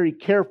be very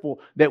careful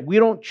that we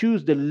don't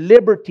choose the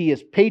liberty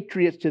as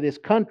patriots to this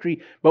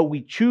country, but we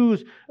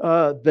choose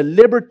the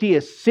liberty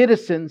as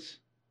citizens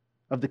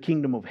of the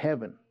kingdom of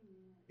heaven.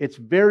 It's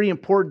very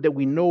important that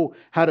we know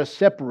how to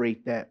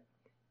separate that.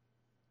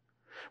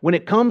 When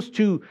it comes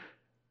to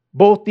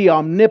both the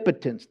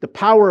omnipotence, the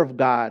power of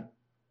God,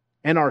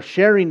 and our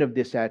sharing of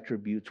these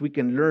attributes, we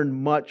can learn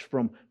much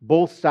from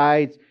both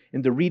sides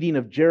in the reading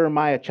of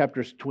Jeremiah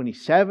chapters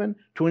 27,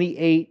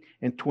 28,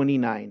 and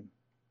 29,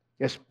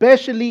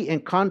 especially in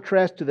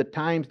contrast to the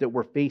times that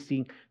we're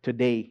facing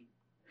today.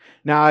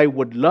 Now, I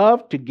would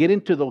love to get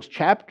into those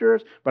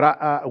chapters,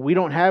 but we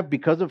don't have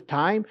because of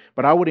time.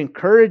 But I would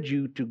encourage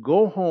you to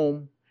go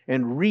home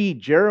and read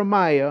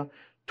Jeremiah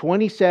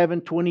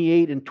 27,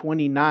 28, and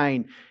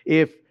 29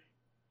 if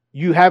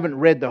you haven't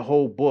read the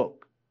whole book.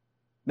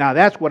 Now,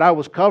 that's what I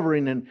was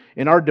covering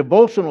in our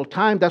devotional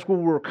time. That's what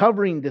we were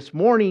covering this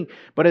morning.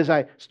 But as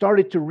I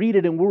started to read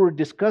it and we were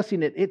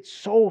discussing it, it's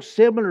so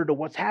similar to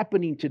what's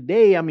happening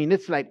today. I mean,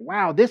 it's like,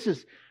 wow, this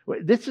is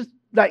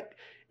like,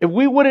 if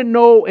we wouldn't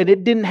know and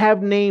it didn't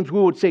have names, we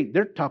would say,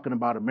 they're talking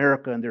about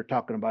America and they're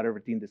talking about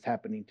everything that's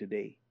happening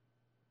today.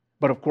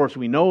 But of course,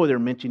 we know they're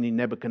mentioning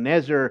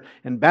Nebuchadnezzar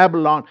and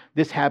Babylon.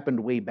 This happened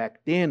way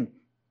back then.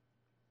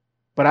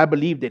 But I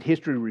believe that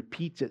history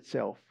repeats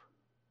itself.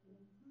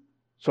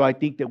 So I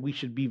think that we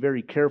should be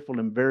very careful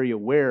and very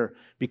aware,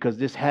 because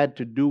this had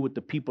to do with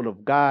the people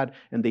of God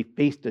and they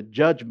faced a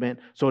judgment.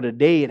 So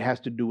today it has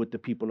to do with the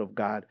people of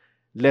God.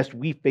 Lest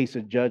we face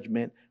a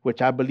judgment,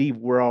 which I believe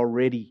we're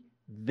already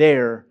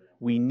there,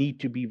 we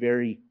need to be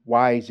very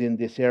wise in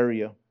this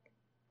area.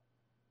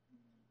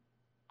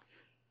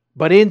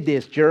 But in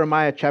this,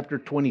 Jeremiah chapter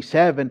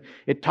 27,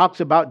 it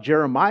talks about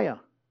Jeremiah.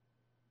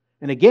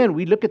 And again,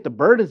 we look at the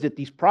burdens that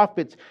these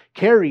prophets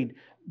carried.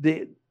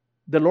 The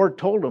Lord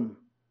told them,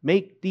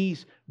 make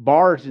these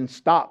bars and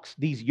stocks,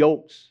 these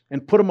yokes,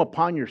 and put them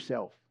upon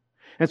yourself.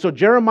 And so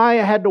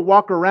Jeremiah had to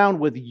walk around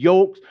with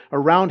yokes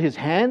around his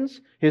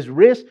hands, his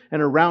wrists,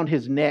 and around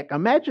his neck.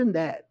 Imagine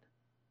that.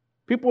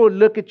 People would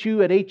look at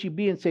you at HEB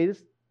and say,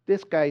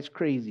 this guy's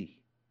crazy.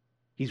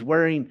 He's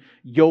wearing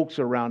yokes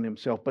around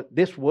himself. But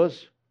this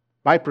was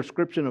by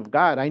prescription of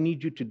God. I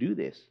need you to do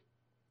this.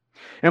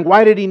 And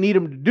why did he need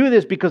him to do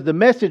this? Because the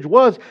message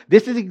was,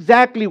 this is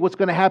exactly what's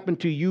going to happen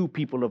to you,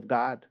 people of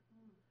God.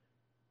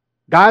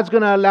 God's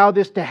going to allow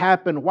this to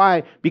happen.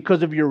 Why?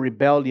 Because of your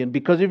rebellion,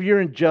 because of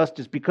your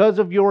injustice, because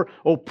of your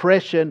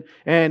oppression,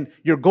 and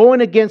you're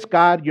going against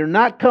God. You're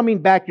not coming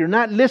back. You're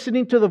not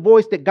listening to the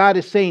voice that God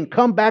is saying,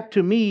 come back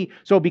to me.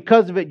 So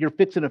because of it, you're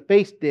fixing to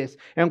face this.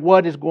 And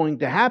what is going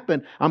to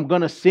happen? I'm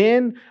going to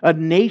send a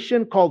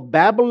nation called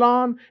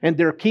Babylon, and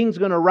their king's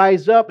going to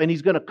rise up, and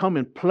he's going to come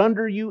and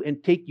plunder you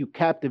and take you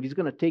captive. He's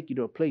going to take you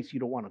to a place you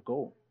don't want to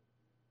go.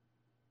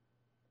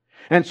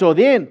 And so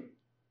then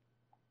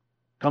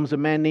comes a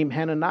man named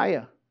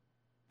Hananiah,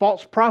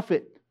 false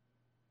prophet.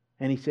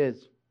 And he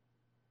says,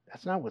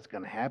 that's not what's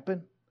going to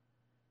happen.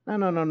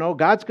 No.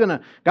 God's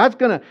gonna,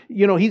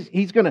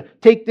 he's gonna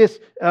take this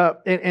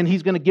and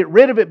he's gonna get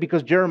rid of it,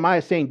 because Jeremiah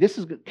is saying this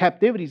is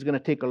captivity is gonna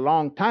take a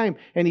long time.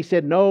 And he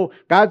said, no,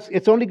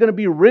 it's only gonna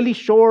be really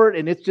short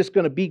and it's just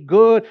gonna be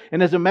good.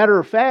 And as a matter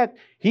of fact,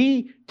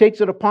 he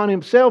takes it upon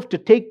himself to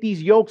take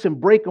these yokes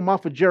and break them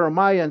off of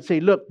Jeremiah and say,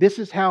 look, this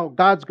is how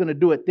God's gonna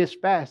do it this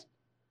fast.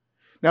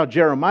 Now,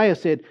 Jeremiah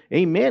said,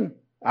 amen.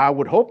 I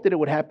would hope that it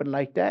would happen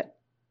like that.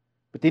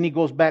 But then he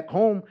goes back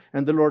home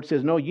and the Lord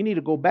says, no, you need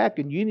to go back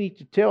and you need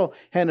to tell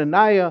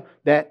Hananiah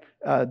that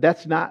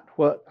that's not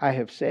what I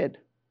have said.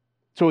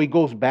 So he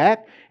goes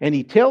back and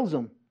he tells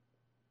him,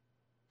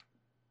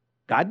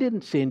 God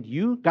didn't send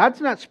you.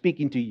 God's not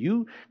speaking to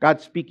you.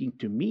 God's speaking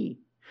to me.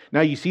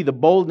 Now you see the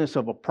boldness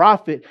of a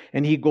prophet,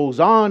 and he goes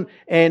on.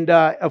 And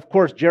of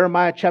course,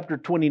 Jeremiah chapter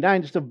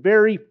 29 is a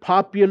very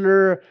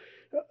popular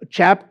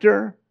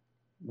chapter.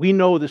 We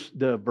know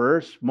the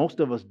verse. Most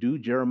of us do.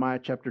 Jeremiah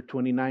chapter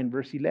 29,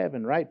 verse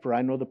 11, right? For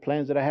I know the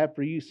plans that I have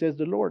for you, says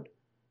the Lord.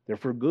 They're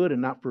for good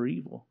and not for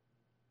evil.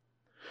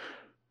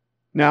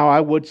 Now,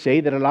 I would say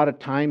that a lot of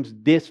times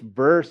this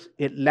verse,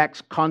 it lacks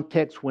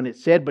context when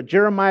it's said, but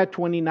Jeremiah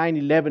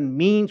 29:11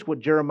 means what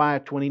Jeremiah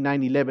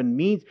 29:11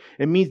 means.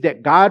 It means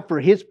that God,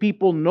 for His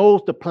people, knows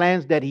the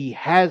plans that He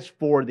has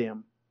for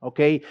them.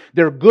 Okay?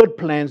 They're good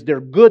plans. They're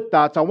good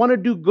thoughts. I want to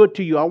do good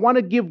to you. I want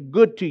to give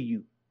good to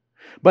you.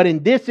 But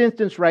in this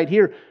instance right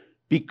here,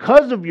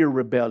 because of your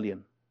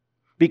rebellion,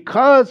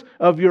 because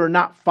of your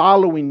not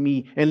following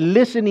me and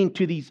listening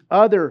to these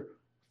other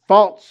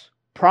false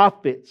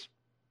prophets,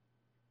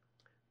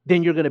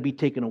 then you're going to be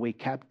taken away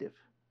captive.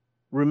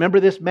 Remember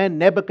this man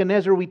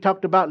Nebuchadnezzar we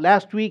talked about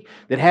last week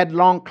that had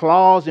long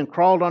claws and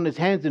crawled on his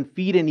hands and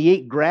feet and he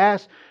ate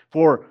grass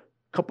for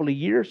a couple of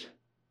years?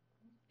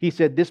 He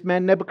said, this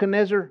man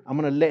Nebuchadnezzar, I'm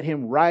going to let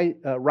him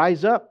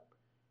rise up.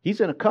 He's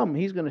going to come.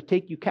 He's going to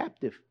take you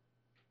captive.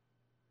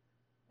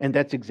 And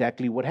that's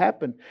exactly what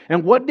happened.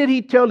 And what did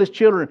he tell his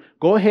children?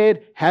 Go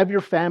ahead, have your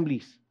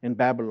families in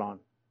Babylon.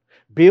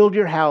 Build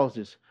your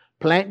houses.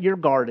 Plant your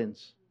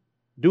gardens.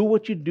 Do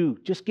what you do.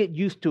 Just get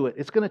used to it.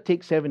 It's going to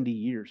take 70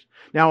 years.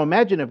 Now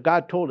imagine if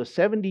God told us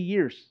 70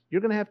 years,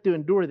 you're going to have to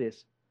endure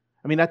this.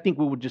 I mean, I think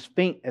we would just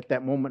faint at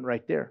that moment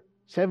right there.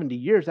 70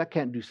 years, I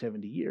can't do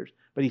 70 years.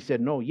 But he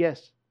said, no,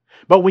 yes.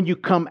 But when you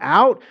come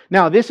out,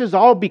 now this is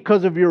all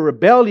because of your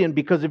rebellion,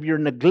 because of your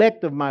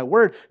neglect of my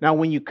word. Now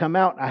when you come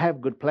out, I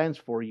have good plans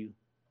for you.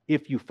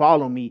 If you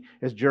follow me,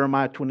 as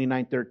Jeremiah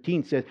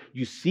 29:13 says,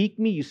 you seek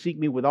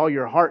me with all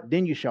your heart,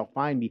 then you shall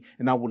find me,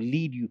 and I will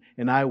lead you,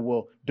 and I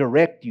will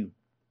direct you.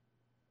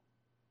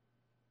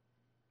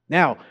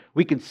 Now,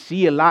 we can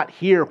see a lot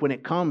here when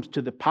it comes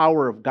to the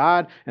power of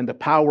God and the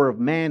power of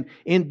man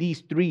in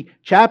these 3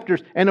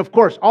 chapters. And of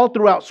course, all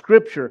throughout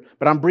Scripture.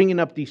 But I'm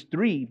bringing up these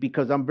 3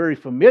 because I'm very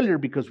familiar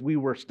because we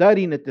were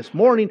studying it this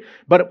morning.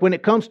 But when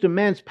it comes to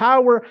man's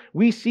power,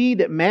 we see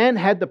that man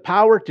had the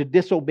power to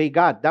disobey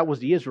God. That was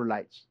the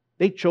Israelites.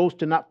 They chose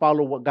to not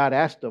follow what God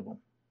asked of them.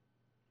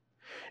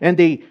 And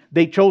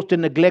they chose to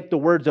neglect the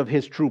words of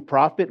his true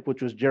prophet,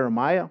 which was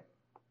Jeremiah.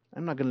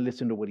 I'm not going to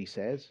listen to what he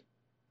says.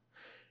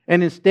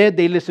 And instead,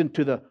 they listen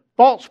to the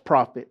false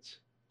prophets.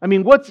 I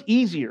mean, what's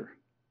easier?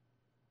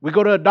 We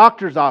go to a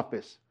doctor's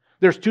office.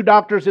 There's 2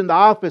 doctors in the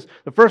office.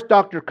 The first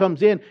doctor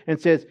comes in and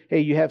says, hey,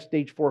 you have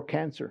stage 4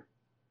 cancer.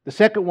 The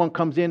second one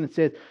comes in and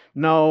says,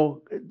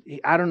 no,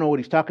 I don't know what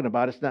he's talking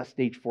about. It's not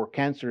stage 4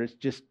 cancer.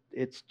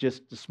 It's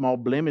just a small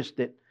blemish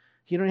that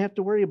you don't have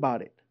to worry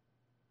about it.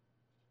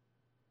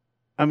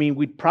 I mean,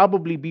 we'd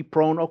probably be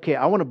prone, okay,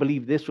 I want to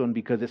believe this one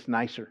because it's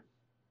nicer.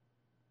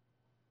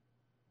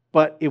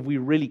 But if we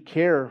really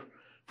care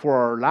for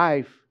our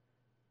life,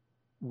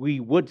 we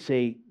would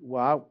say,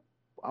 well,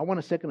 I want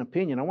a second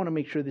opinion. I want to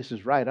make sure this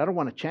is right. I don't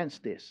want to chance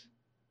this.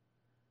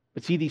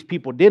 But see, these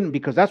people didn't,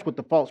 because that's what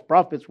the false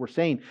prophets were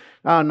saying.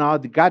 Oh, no,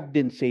 God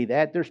didn't say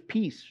that. There's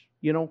peace.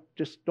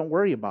 Just don't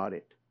worry about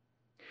it.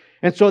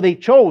 And so they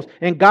chose,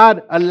 and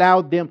God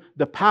allowed them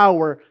the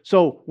power.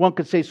 So one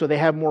could say, so they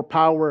have more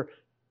power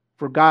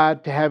for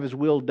God to have His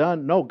will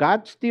done. No,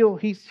 God still,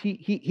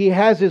 He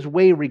has His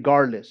way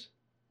regardless.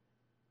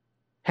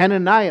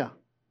 Hananiah,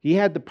 he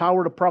had the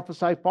power to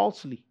prophesy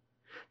falsely.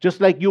 Just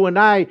like you and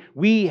I,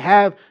 we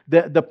have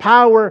the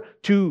power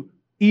to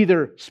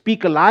either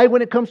speak a lie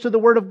when it comes to the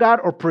Word of God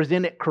or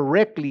present it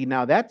correctly.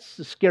 Now, that's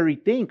a scary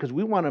thing because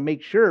we want to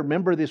make sure,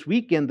 remember this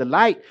weekend, the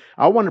light,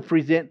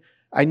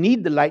 I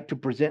need the light to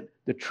present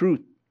the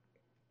truth.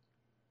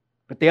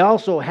 But they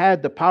also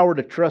had the power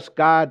to trust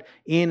God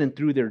in and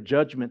through their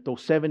judgment.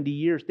 Those 70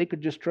 years, they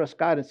could just trust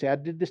God and say, I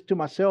did this to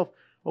myself.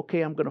 Okay,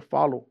 I'm going to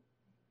follow.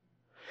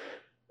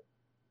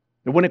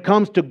 And when it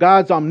comes to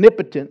God's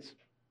omnipotence,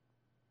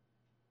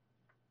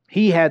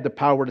 He had the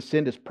power to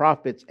send His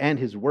prophets and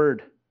His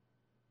word.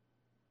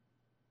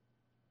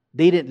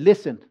 They didn't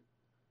listen.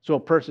 So a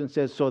person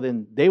says, so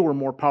then they were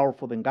more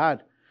powerful than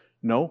God.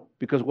 No,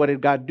 because what did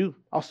God do?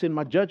 I'll send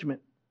my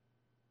judgment.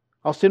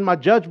 I'll send my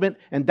judgment,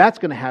 and that's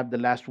going to have the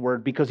last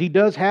word because He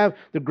does have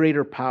the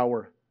greater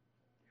power.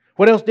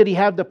 What else did He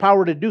have the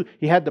power to do?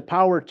 He had the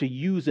power to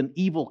use an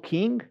evil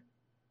king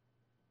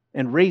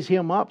and raise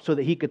him up so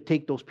that he could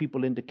take those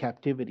people into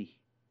captivity.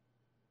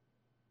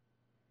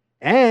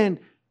 And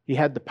He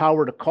had the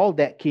power to call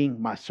that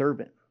king my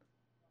servant.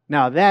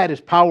 Now that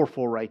is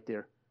powerful right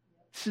there.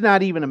 This is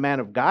not even a man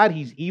of God.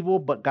 He's evil,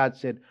 but God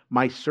said,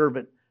 my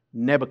servant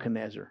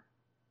Nebuchadnezzar.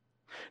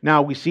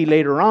 Now we see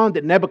later on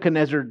that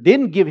Nebuchadnezzar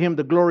didn't give him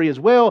the glory as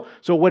well.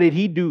 So what did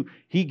he do?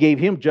 He gave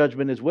him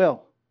judgment as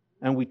well.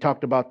 And we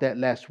talked about that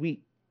last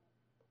week.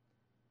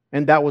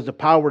 And that was the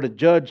power to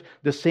judge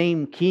the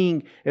same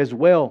king as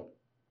well.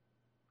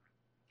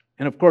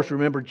 And of course,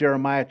 remember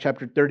Jeremiah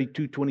chapter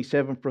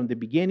 32:27 from the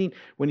beginning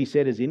when he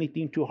said, is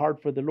anything too hard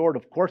for the Lord?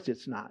 Of course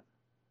it's not.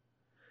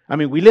 I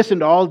mean, we listen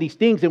to all these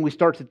things and we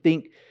start to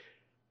think,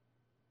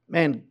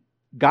 man,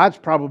 God's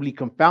probably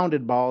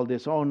confounded by all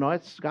this. Oh no,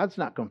 God's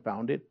not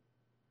confounded.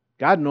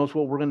 God knows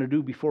what we're going to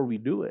do before we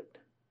do it.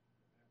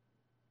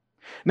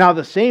 Now,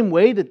 the same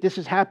way that this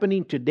is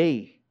happening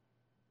today,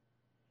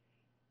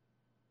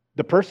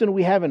 the person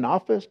we have in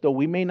office, though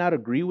we may not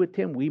agree with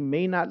him, we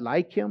may not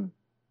like him,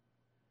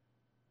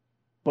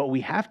 but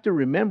we have to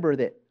remember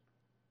that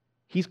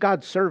he's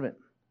God's servant.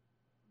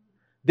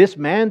 This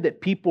man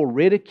that people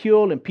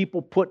ridicule and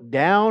people put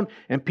down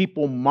and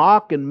people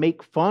mock and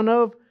make fun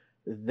of,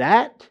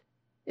 that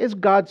is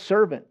God's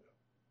servant.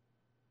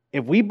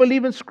 If we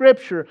believe in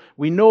Scripture,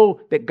 we know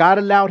that God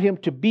allowed him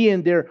to be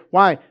in there.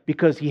 Why?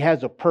 Because he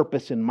has a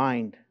purpose in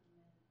mind.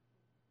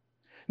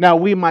 Now,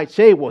 we might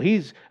say, well,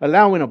 he's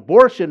allowing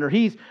abortion, or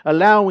he's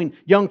allowing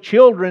young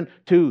children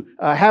to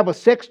have a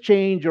sex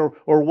change, or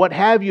what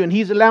have you, and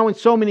he's allowing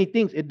so many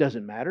things. It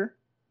doesn't matter.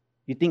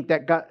 You think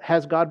that God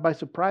has God by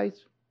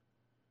surprise?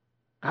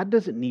 God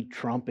doesn't need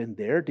Trump in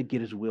there to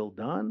get his will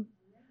done.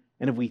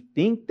 And if we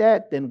think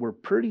that, then we're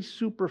pretty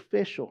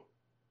superficial.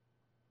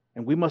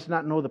 And we must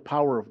not know the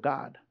power of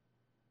God.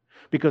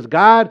 Because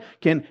God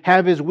can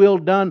have his will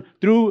done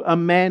through a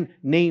man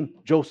named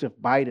Joseph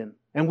Biden.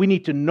 And we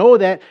need to know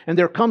that. And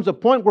there comes a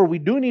point where we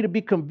do need to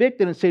be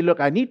convicted and say, look,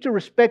 I need to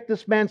respect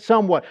this man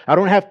somewhat. I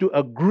don't have to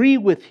agree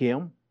with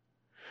him.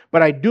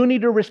 But I do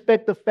need to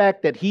respect the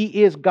fact that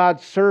he is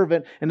God's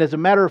servant. And as a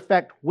matter of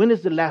fact, when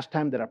is the last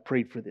time that I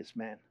prayed for this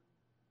man?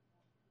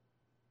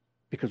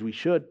 Because we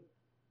should.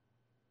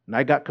 And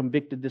I got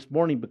convicted this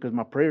morning because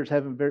my prayers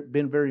haven't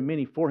been very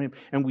many for him.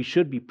 And we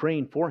should be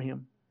praying for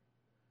him.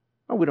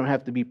 Well, we don't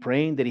have to be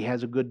praying that he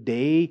has a good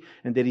day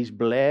and that he's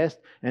blessed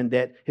and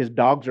that his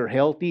dogs are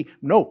healthy.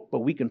 No, but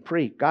we can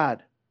pray,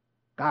 God,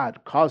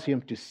 cause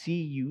him to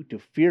see you, to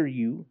fear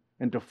you,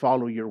 and to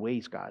follow your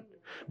ways, God.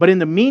 But in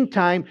the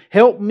meantime,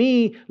 help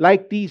me,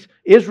 like these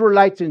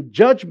Israelites in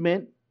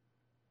judgment,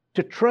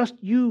 to trust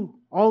you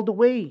all the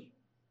way.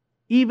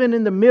 Even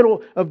in the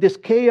middle of this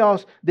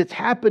chaos that's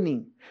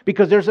happening.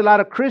 Because there's a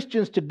lot of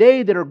Christians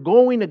today that are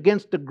going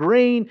against the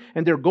grain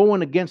and they're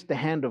going against the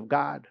hand of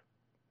God.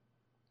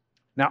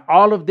 Now,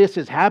 all of this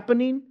is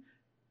happening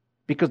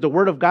because the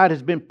Word of God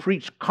has been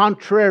preached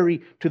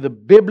contrary to the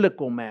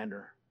biblical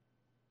manner.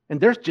 And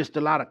there's just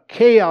a lot of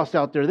chaos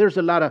out there. There's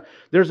a lot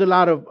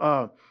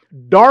of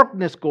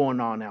darkness going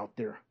on out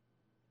there.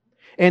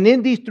 And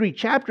in these 3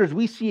 chapters,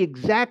 we see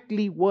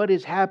exactly what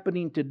is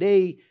happening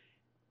today.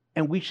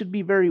 And we should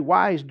be very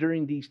wise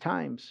during these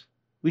times.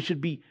 We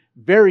should be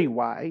very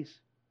wise.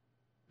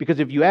 Because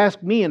if you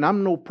ask me, and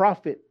I'm no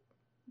prophet,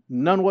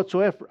 none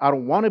whatsoever. I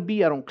don't want to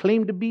be. I don't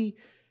claim to be.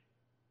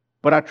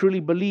 But I truly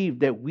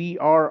believe that we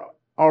are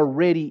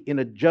already in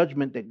a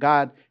judgment that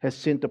God has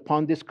sent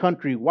upon this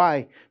country.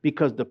 Why?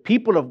 Because the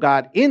people of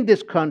God in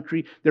this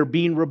country, they're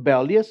being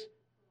rebellious.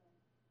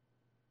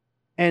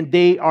 And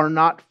they are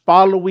not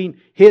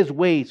following His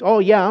ways. Oh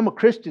yeah, I'm a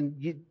Christian.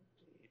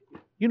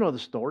 You know the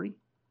story.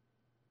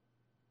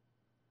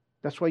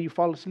 That's why you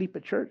fall asleep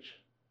at church.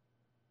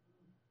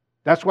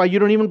 That's why you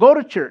don't even go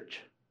to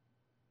church.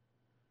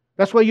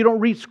 That's why you don't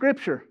read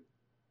Scripture.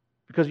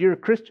 Because you're a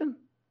Christian?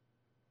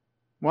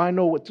 Well, I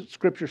know what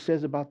Scripture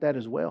says about that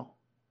as well.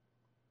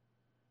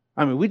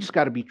 I mean, we just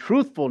got to be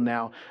truthful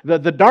now. The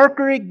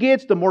darker it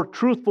gets, the more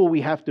truthful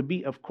we have to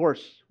be. Of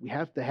course, we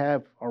have to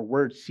have our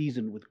words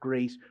seasoned with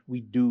grace.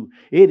 We do.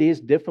 It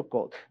is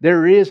difficult.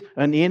 There is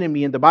an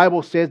enemy, and the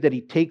Bible says that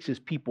he takes his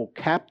people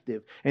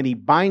captive and he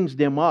binds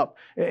them up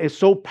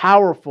so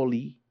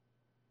powerfully.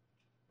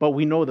 But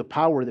we know the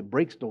power that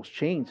breaks those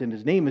chains, and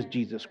His name is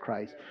Jesus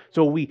Christ.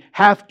 So we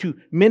have to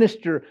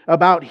minister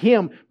about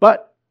Him,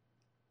 but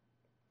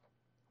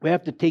we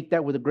have to take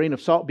that with a grain of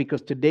salt,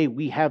 because today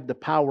we have the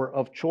power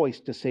of choice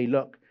to say,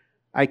 look,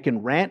 I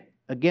can rant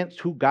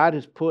against who God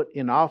has put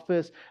in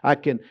office. I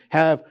can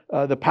have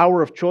the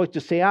power of choice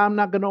to say, I'm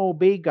not going to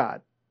obey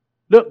God.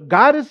 Look,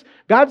 God's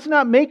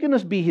not making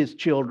us be His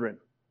children.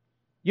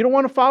 You don't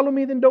want to follow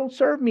me? Then don't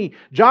serve me.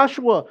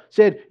 Joshua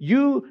said,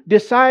 you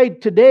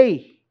decide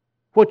today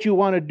what you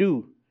want to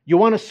do. You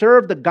want to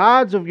serve the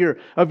gods of your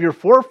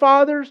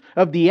forefathers,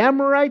 of the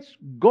Amorites?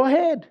 Go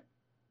ahead.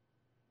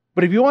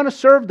 But if you want to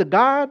serve the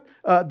God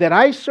that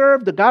I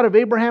serve, the God of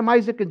Abraham,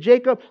 Isaac, and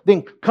Jacob,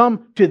 then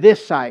come to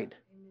this side.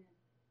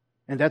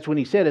 And that's when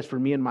He said, as for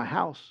me and my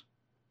house,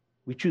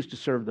 we choose to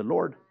serve the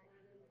Lord.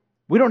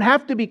 We don't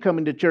have to be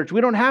coming to church.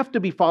 We don't have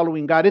to be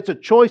following God. It's a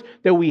choice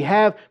that we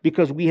have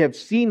because we have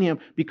seen Him,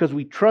 because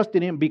we trust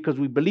in Him, because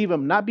we believe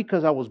Him, not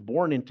because I was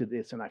born into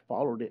this and I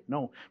followed it.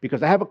 No,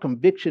 because I have a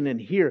conviction in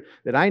here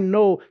that I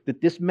know that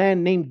this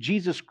man named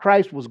Jesus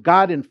Christ was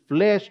God in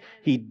flesh.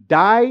 He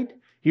died.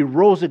 He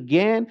rose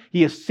again.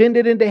 He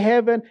ascended into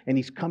heaven, and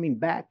He's coming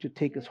back to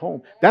take us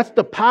home. That's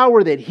the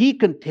power that He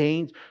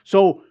contains.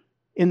 So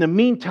in the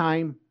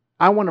meantime,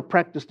 I want to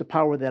practice the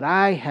power that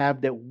I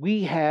have, that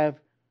we have,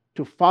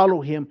 to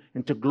follow Him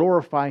and to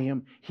glorify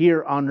Him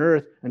here on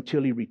earth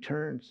until He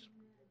returns.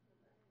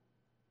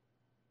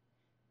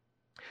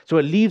 So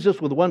it leaves us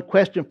with one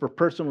question for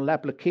personal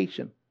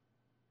application.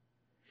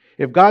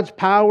 If God's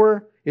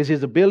power is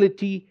His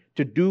ability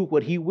to do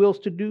what He wills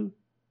to do,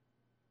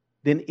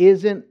 then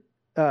isn't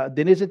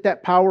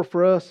that power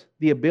for us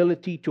the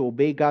ability to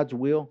obey God's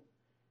will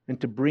and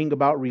to bring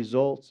about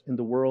results in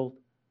the world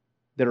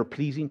that are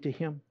pleasing to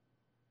Him?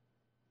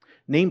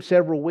 Name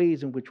several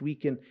ways in which we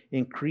can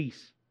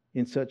increase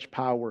in such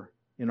power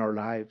in our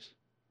lives.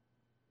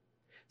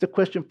 It's a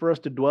question for us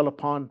to dwell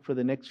upon for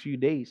the next few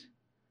days.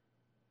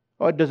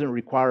 Oh, it doesn't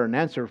require an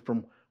answer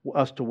from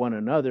us to one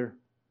another,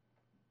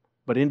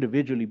 but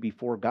individually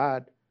before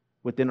God,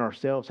 within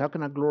ourselves. How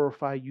can I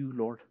glorify You,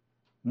 Lord?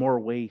 More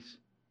ways.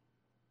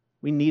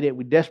 We need it.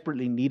 We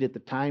desperately need it. The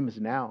time is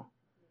now.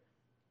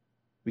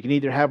 We can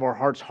either have our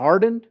hearts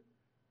hardened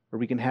or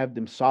we can have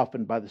them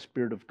softened by the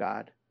Spirit of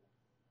God.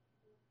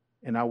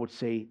 And I would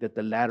say that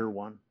the latter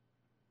one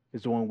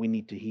is the one we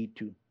need to heed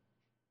to.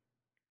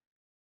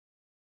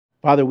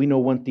 Father, we know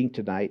one thing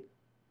tonight.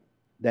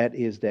 That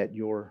is that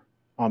your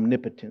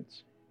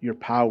omnipotence, your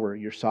power,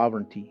 your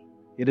sovereignty,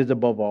 it is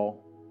above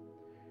all.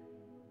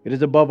 It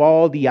is above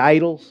all the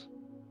idols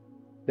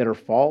that are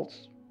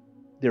false.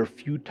 They're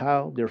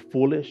futile. They're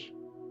foolish.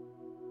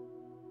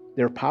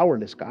 They're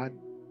powerless, God.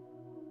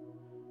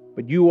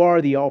 But you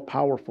are the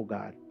all-powerful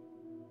God.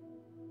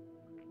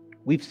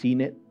 We've seen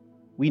it.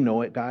 We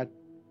know it, God.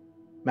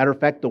 Matter of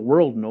fact, the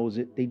world knows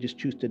it. They just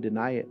choose to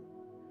deny it.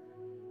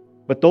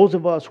 But those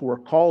of us who are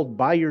called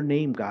by your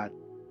name, God,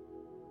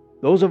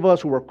 those of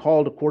us who are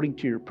called according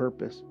to your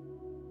purpose,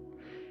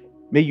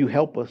 may you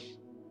help us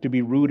to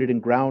be rooted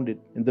and grounded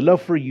in the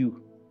love for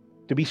you,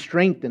 to be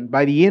strengthened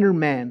by the inner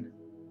man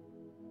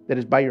that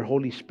is by your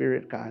Holy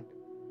Spirit, God,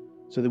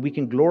 so that we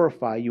can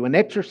glorify you and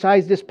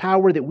exercise this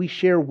power that we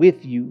share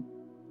with you,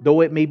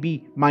 though it may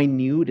be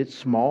minute, it's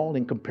small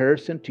in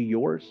comparison to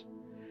yours,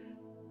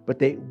 but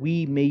that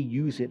we may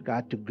use it,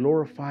 God, to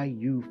glorify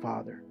you,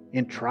 Father,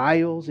 in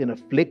trials, in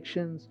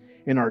afflictions,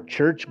 in our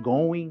church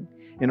going,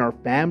 in our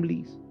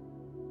families,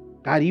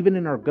 God, even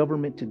in our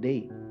government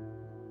today.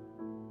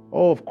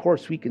 Oh, of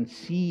course, we can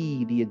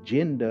see the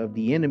agenda of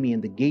the enemy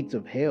and the gates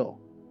of hell.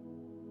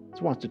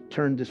 He wants to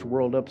turn this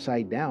world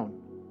upside down.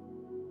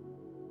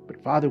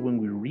 But Father, when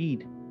we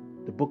read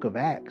the book of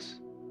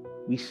Acts,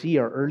 we see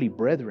our early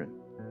brethren.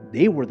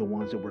 They were the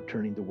ones that were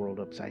turning the world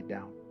upside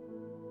down.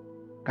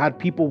 God,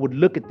 people would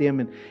look at them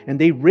and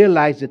they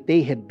realized that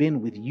they had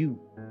been with you.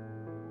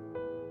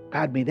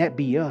 God, may that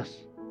be us.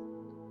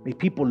 May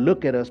people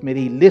look at us. May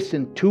they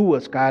listen to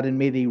us, God, and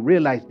may they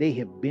realize they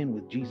have been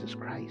with Jesus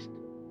Christ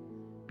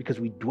because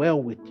we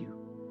dwell with you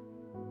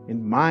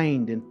in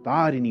mind and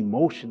thought and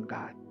emotion,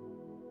 God.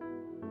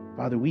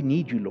 Father, we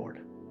need you,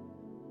 Lord.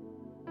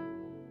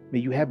 May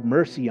you have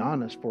mercy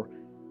on us for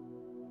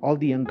all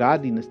the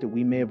ungodliness that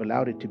we may have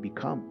allowed it to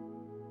become.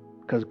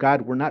 Because,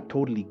 God, we're not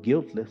totally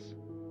guiltless.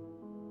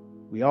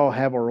 We all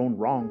have our own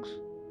wrongs.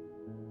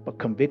 But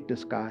convict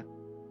us, God,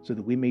 so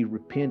that we may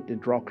repent and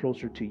draw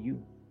closer to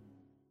you.